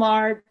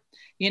Walmart,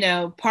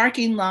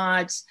 parking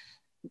lots,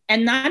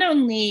 and not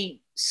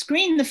only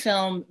screen the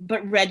film,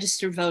 but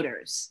register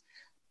voters.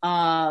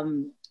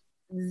 To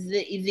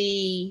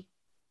be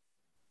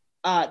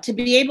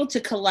able to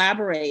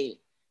collaborate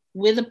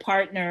with a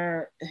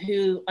partner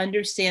who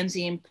understands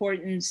the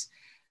importance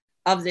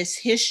of this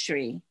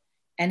history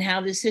and how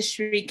this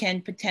history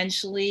can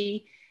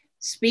potentially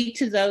speak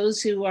to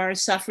those who are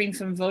suffering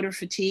from voter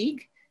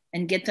fatigue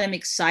and get them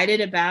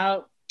excited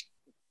about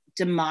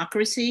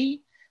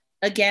democracy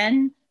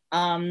again,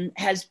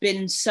 has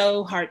been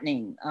so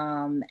heartening.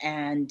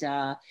 And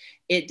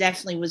it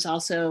definitely was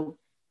also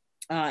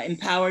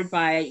empowered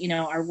by,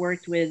 our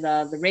work with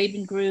the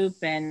Raven Group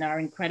and our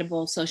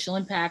incredible social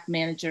impact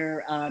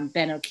manager,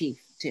 Ben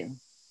O'Keefe, too.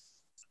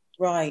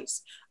 Right.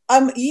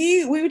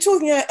 We were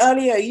talking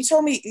earlier, you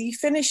told me you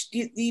finished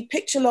the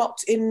picture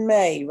locked in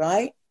May,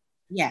 right?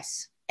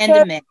 Yes, end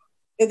of May.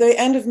 At the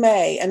end of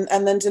May,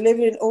 and then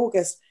delivered in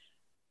August.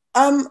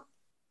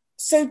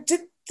 So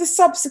did the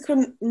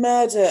subsequent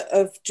murder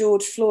of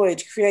George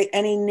Floyd create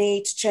any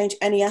need to change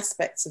any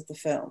aspects of the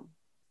film?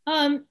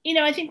 I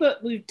think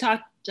what we've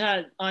talked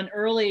on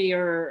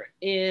earlier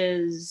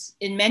is,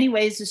 in many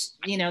ways,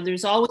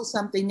 there's always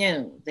something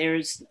new.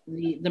 There's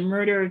the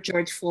murder of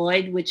George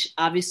Floyd, which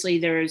obviously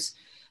there's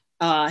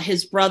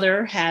his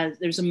brother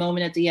there's a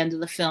moment at the end of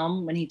the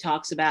film when he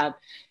talks about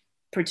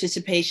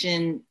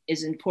participation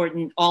is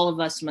important. All of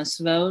us must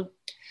vote.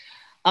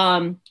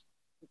 But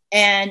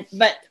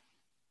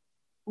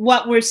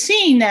what we're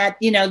seeing that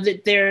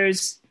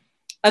there's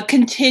a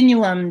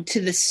continuum to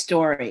the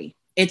story.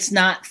 It's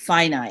not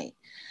finite.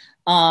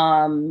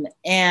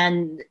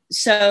 And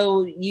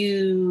so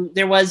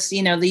there was,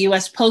 the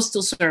US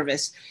Postal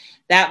Service.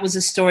 That was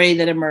a story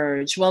that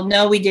emerged. Well,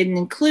 no, we didn't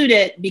include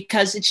it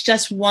because it's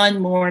just one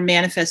more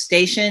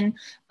manifestation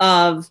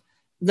of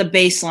the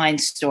baseline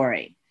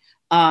story.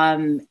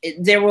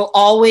 There will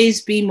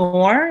always be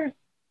more.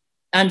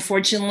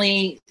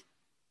 Unfortunately,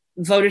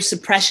 voter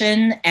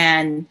suppression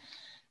and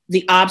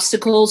the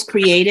obstacles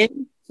created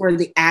for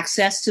the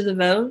access to the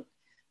vote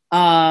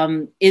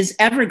is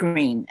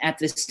evergreen at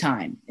this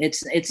time.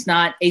 It's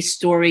not a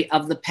story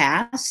of the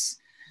past.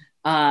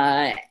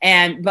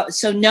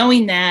 So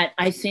knowing that,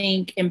 I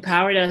think,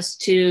 empowered us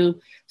to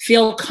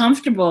feel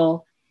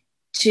comfortable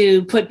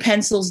to put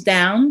pencils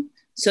down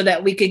so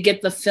that we could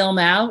get the film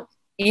out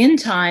in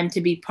time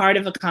to be part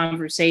of a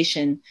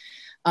conversation,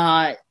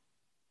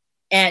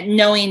 and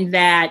knowing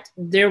that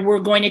there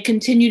were going to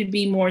continue to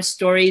be more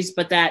stories,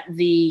 but that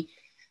the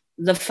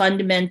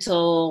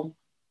fundamental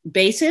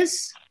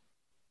basis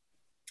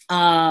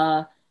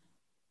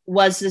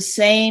was the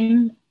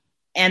same,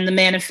 and the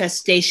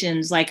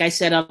manifestations, like I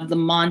said, of the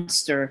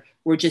monster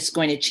were just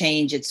going to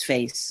change its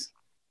face.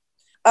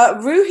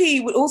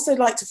 Ruhi would also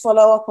like to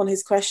follow up on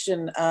his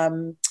question,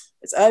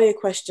 his earlier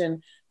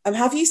question.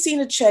 Have you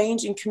seen a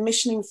change in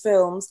commissioning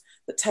films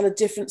that tell a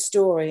different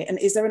story? And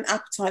is there an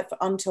appetite for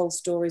untold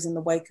stories in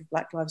the wake of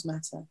Black Lives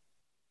Matter?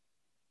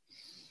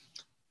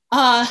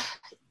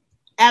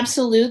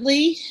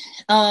 Absolutely.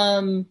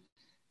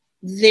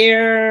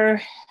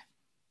 There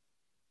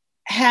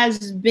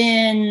has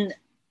been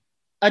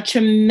a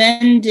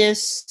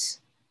tremendous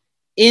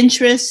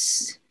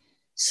interest,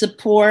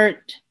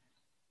 support,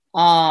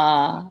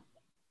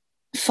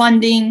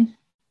 funding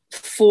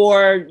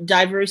for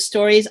diverse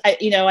stories.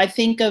 I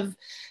think of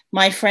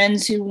my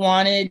friends who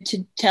wanted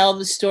to tell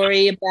the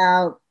story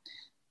about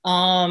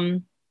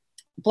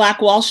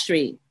Black Wall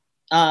Street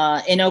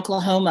in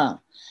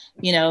Oklahoma,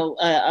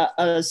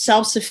 a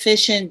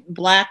self-sufficient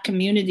Black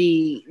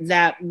community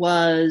that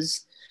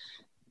was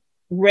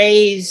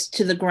razed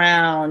to the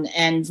ground,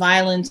 and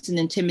violence and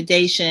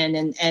intimidation,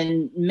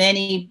 and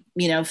many,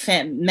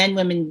 men,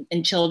 women,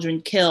 and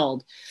children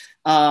killed.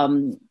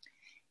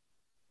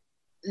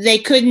 They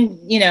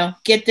couldn't,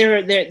 get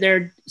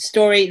their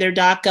story, their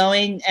doc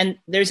going. And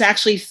there's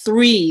actually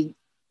 3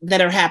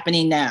 that are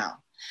happening now.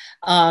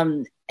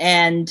 So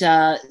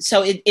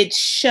it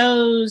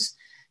shows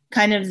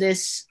kind of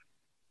this,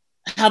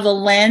 how the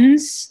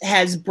lens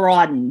has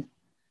broadened,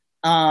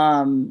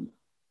 not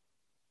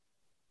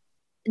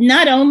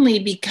only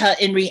because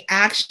in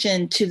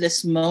reaction to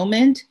this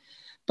moment,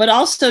 but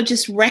also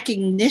just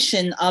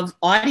recognition of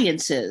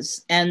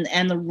audiences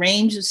and the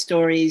range of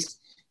stories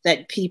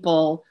that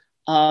people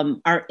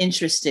are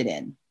interested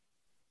in.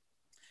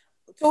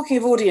 Talking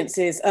of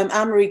audiences,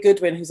 Anne-Marie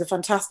Goodwin, who's a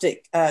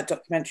fantastic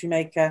documentary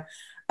maker,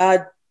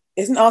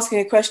 isn't asking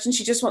a question.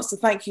 She just wants to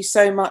thank you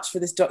so much for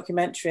this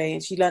documentary.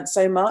 And she learned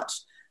so much.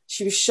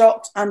 She was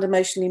shocked and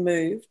emotionally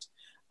moved.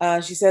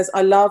 She says,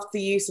 I loved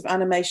the use of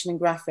animation and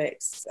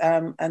graphics,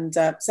 and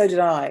so did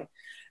I.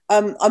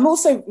 I'm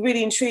also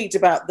really intrigued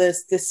about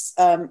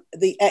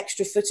the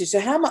extra footage. So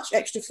how much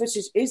extra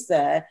footage is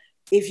there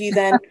if you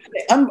then,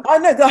 I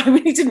know that I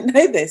really didn't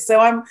know this. So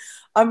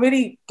I'm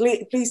really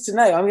pleased to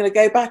know. I'm going to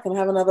go back and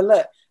have another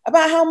look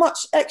about how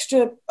much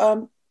extra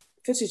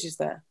footage is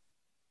there.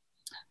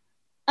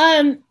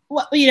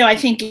 Well, I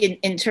think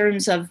in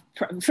terms of,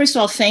 first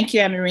of all, thank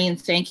you, Anne-Marie,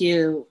 and thank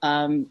you,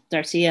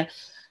 Darcia.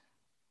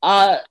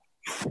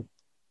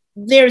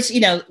 There's,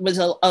 was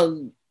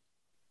a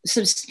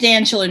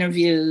substantial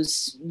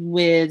interviews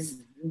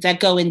that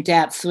go in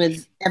depth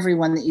with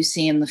everyone that you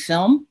see in the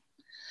film.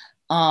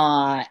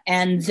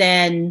 And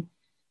then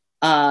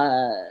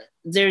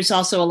there's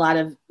also a lot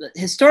of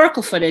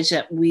historical footage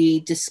that we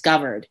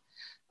discovered.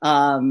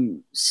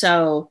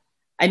 So,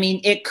 I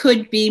mean, it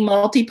could be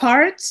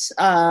multi-parts,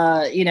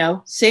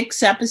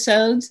 6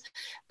 episodes,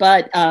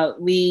 but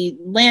we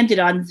landed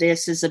on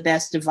this as the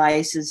best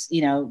device,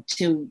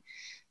 to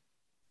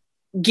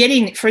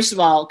getting, first of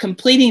all,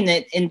 completing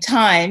it in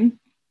time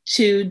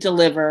to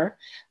deliver,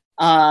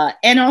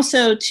 and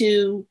also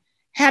to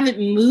have it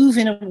move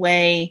in a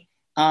way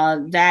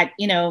that,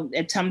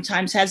 it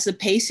sometimes has the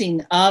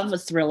pacing of a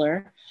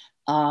thriller.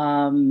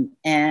 I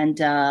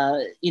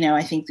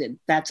think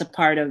that's a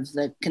part of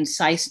the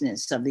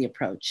conciseness of the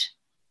approach.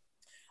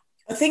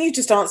 I think you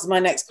just answered my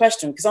next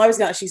question, because I was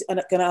actually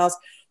going to ask,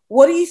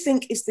 what do you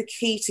think is the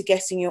key to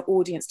getting your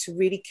audience to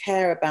really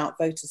care about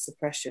voter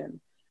suppression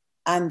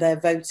and their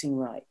voting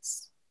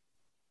rights?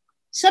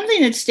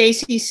 Something that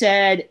Stacey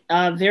said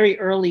very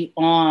early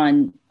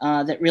on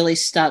that really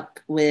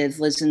stuck with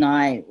Liz and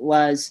I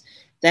was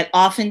that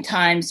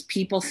oftentimes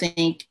people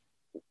think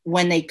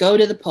when they go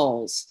to the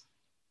polls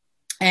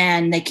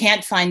and they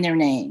can't find their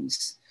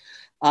names,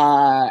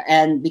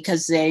 and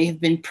because they have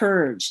been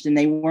purged and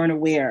they weren't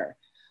aware,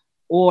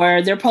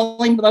 or their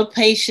polling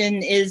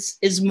location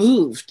is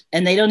moved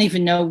and they don't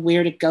even know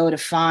where to go to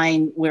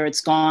find where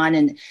it's gone,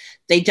 and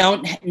they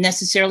don't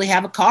necessarily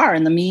have a car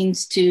and the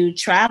means to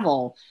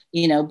travel,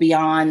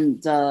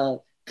 beyond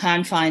the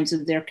confines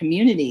of their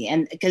community.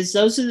 And because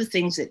those are the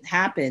things that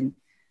happen,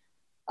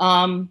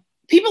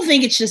 people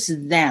think it's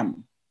just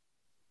them.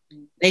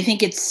 They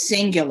think it's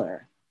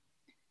singular.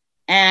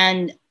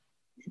 And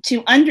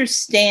to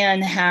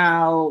understand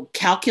how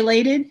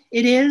calculated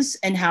it is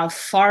and how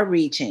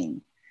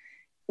far-reaching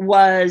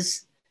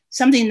was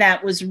something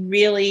that was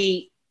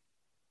really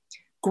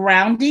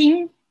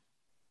grounding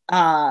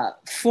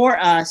for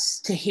us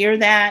to hear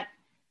that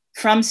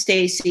from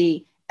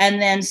Stacey, and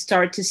then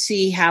start to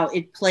see how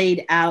it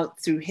played out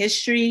through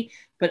history,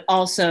 but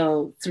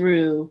also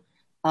through,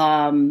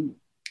 right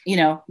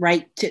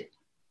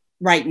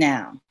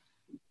now.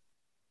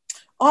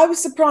 I was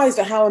surprised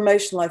at how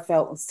emotional I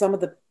felt in some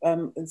of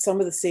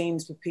the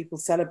scenes with people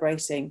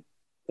celebrating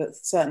that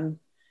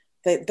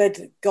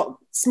they'd got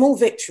small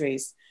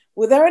victories.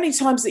 Were there any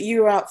times that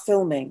you were out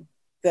filming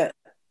that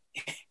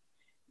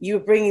you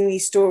were bringing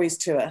these stories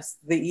to us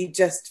that you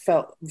just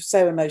felt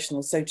so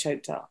emotional, so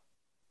choked up?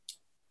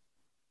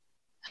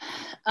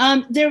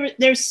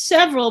 There's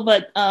several,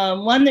 but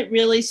one that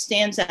really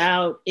stands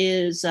out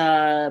is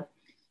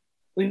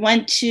we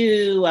went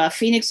to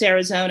Phoenix,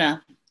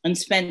 Arizona, and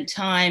spent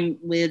time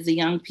with the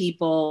young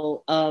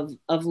people of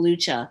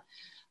Lucha.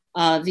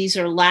 These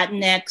are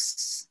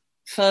Latinx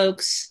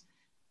folks,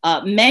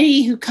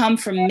 many who come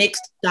from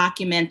mixed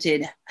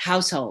documented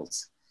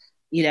households.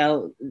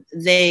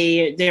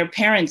 Their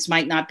parents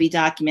might not be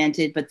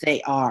documented, but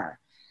they are.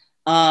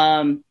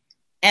 And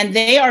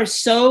they are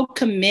so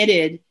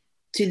committed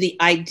to the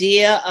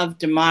idea of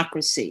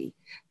democracy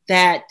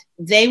that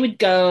they would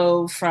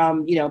go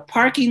from,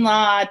 parking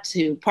lot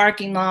to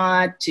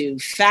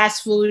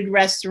fast food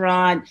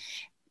restaurant,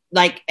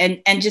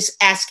 and just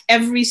ask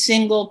every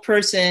single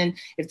person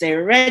if they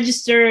were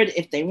registered,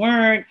 if they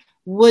weren't,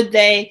 would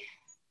they?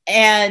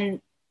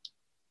 And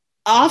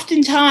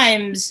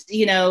oftentimes,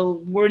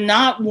 we're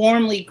not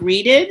warmly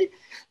greeted.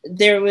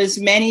 There was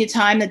many a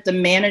time that the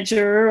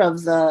manager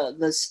of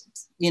the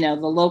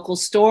local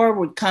store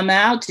would come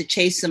out to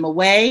chase them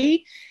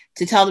away,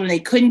 to tell them they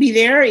couldn't be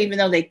there, even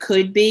though they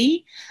could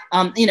be,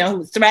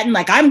 threatened,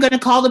 like, I'm going to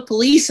call the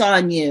police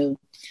on you.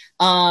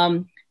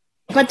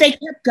 But they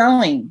kept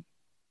going,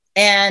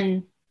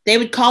 and they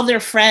would call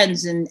their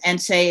friends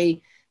and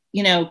say,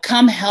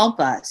 come help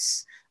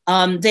us.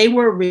 They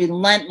were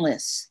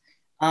relentless.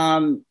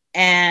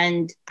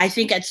 And I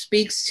think that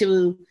speaks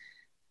to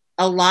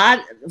a lot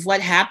of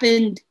what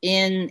happened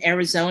in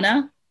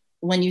Arizona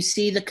when you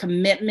see the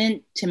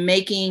commitment to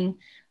making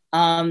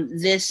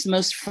this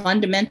most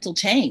fundamental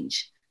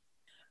change.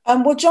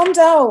 Well, John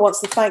Dower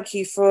wants to thank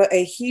you for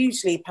a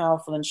hugely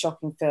powerful and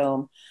shocking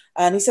film.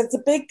 And he said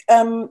the big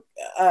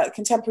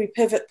contemporary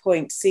pivot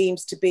point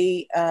seems to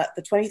be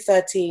the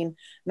 2013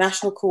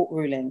 National Court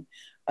ruling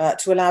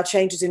to allow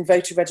changes in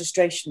voter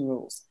registration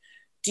rules.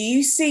 Do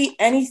you see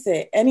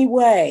any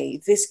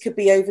way this could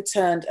be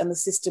overturned and the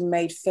system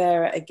made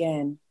fairer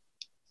again?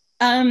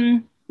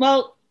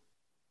 Well,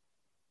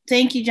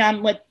 thank you,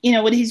 John. What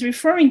he's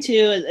referring to,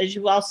 as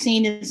you've all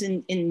seen, is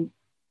in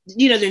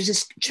there's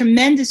this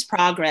tremendous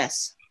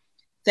progress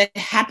that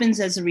happens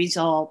as a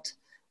result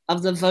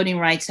of the Voting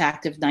Rights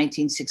Act of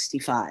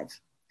 1965.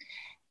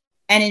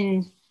 And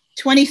in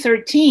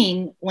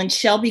 2013, when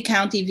Shelby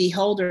County v.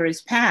 Holder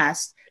is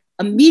passed,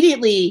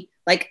 immediately,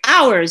 like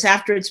hours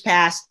after it's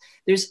passed,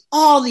 there's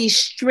all these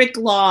strict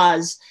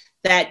laws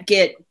that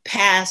get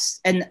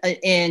passed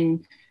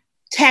in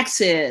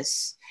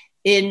Texas,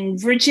 in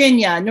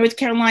Virginia, North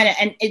Carolina.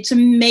 And it's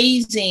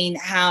amazing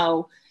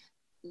how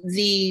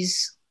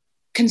these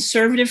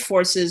conservative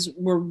forces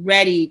were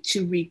ready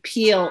to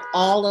repeal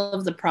all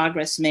of the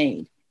progress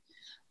made.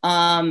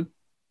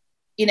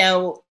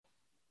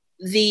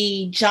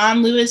 The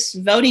John Lewis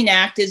Voting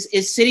Act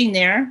is sitting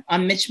there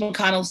on Mitch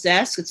McConnell's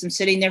desk. It's been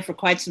sitting there for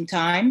quite some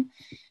time.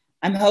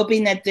 I'm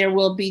hoping that there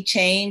will be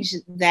change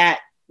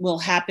that will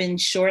happen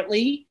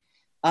shortly,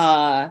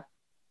 and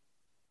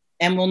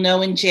we'll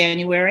know in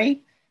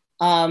January,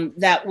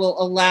 that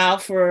will allow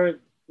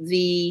for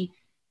the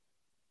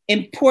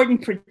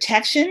important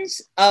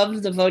protections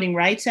of the Voting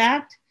Rights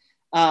Act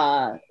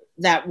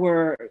that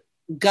were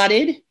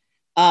gutted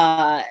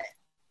and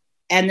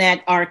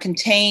that are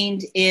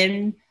contained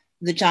in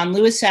the John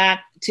Lewis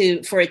Act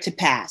for it to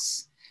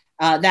pass.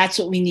 That's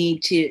what we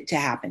need to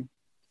happen.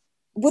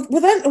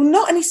 Were there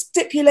not any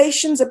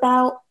stipulations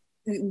about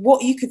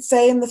what you could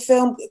say in the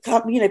film,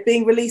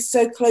 being released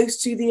so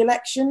close to the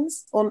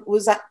elections? Or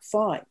was that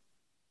fine?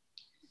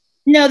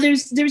 No,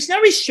 there's no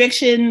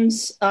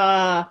restrictions,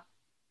 because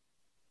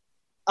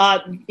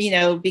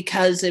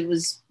it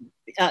was,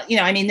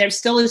 there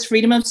still is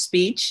freedom of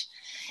speech.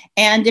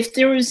 And if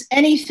there was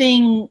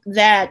anything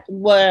that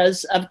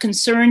was of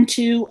concern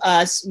to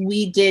us,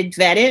 we did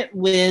vet it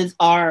with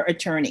our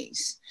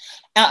attorneys.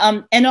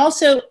 And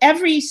also,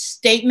 every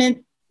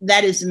statement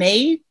that is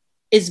made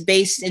is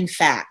based in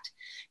fact.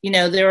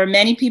 There are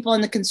many people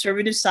on the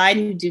conservative side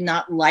who do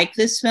not like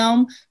this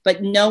film,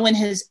 but no one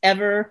has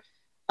ever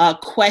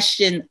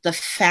questioned the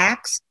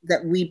facts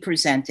that we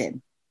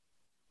presented.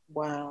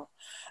 Wow.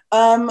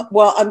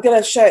 Well, I'm going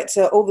to show it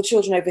to all the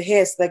children over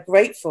here, so they're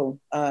grateful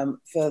for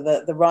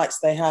the rights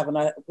they have, and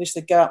I wish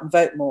they'd go out and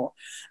vote more.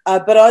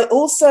 But I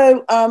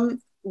also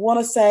want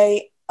to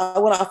say, I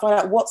want to find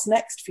out what's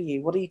next for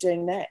you. What are you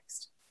doing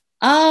next?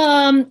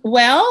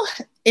 Well,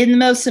 in the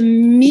most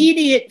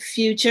immediate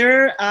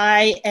future,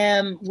 I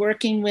am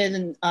working with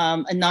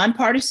a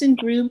nonpartisan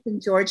group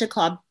in Georgia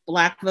called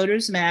Black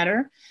Voters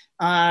Matter.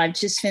 I've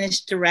just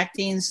finished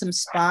directing some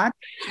spots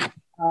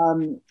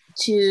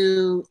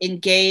to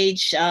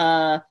engage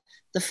the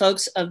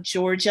folks of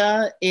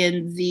Georgia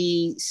in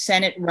the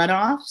Senate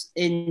runoffs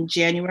in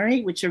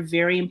January, which are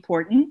very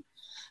important.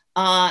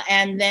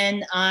 And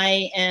then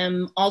I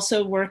am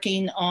also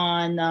working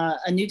on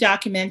a new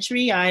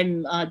documentary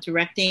I'm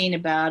directing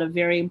about a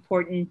very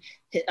important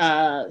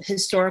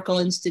historical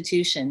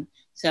institution.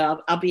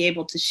 So I'll be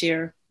able to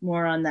share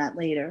more on that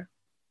later.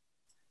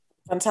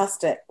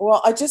 Fantastic.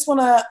 Well, I just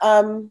want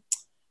to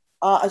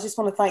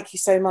thank you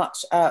so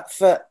much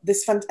for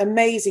this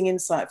amazing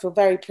insight. I feel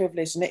very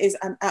privileged, and it is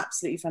an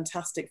absolutely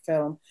fantastic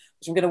film,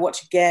 which I'm going to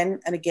watch again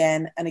and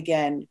again and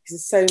again,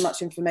 because there's so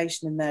much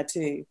information in there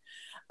too.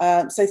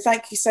 So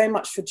thank you so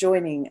much for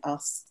joining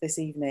us this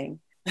evening.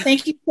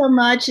 Thank you so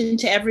much, and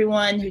to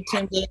everyone who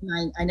tuned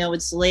in. I know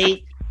it's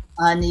late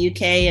in the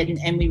UK,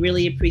 and we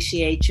really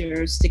appreciate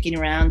your sticking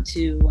around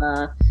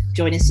to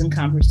join us in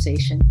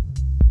conversation.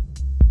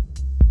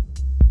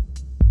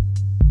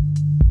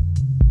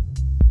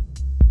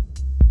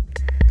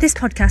 This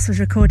podcast was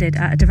recorded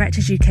at a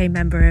Directors UK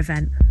member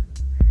event.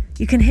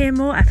 You can hear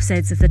more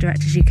episodes of the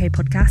Directors UK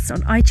podcast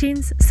on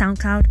iTunes,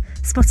 SoundCloud,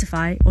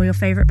 Spotify, or your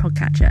favourite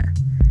podcatcher.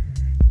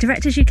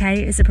 Directors UK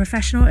is a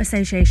professional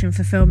association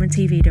for film and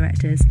TV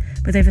directors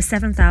with over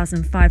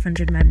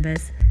 7,500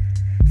 members.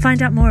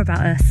 Find out more about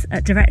us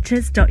at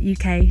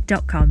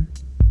directors.uk.com.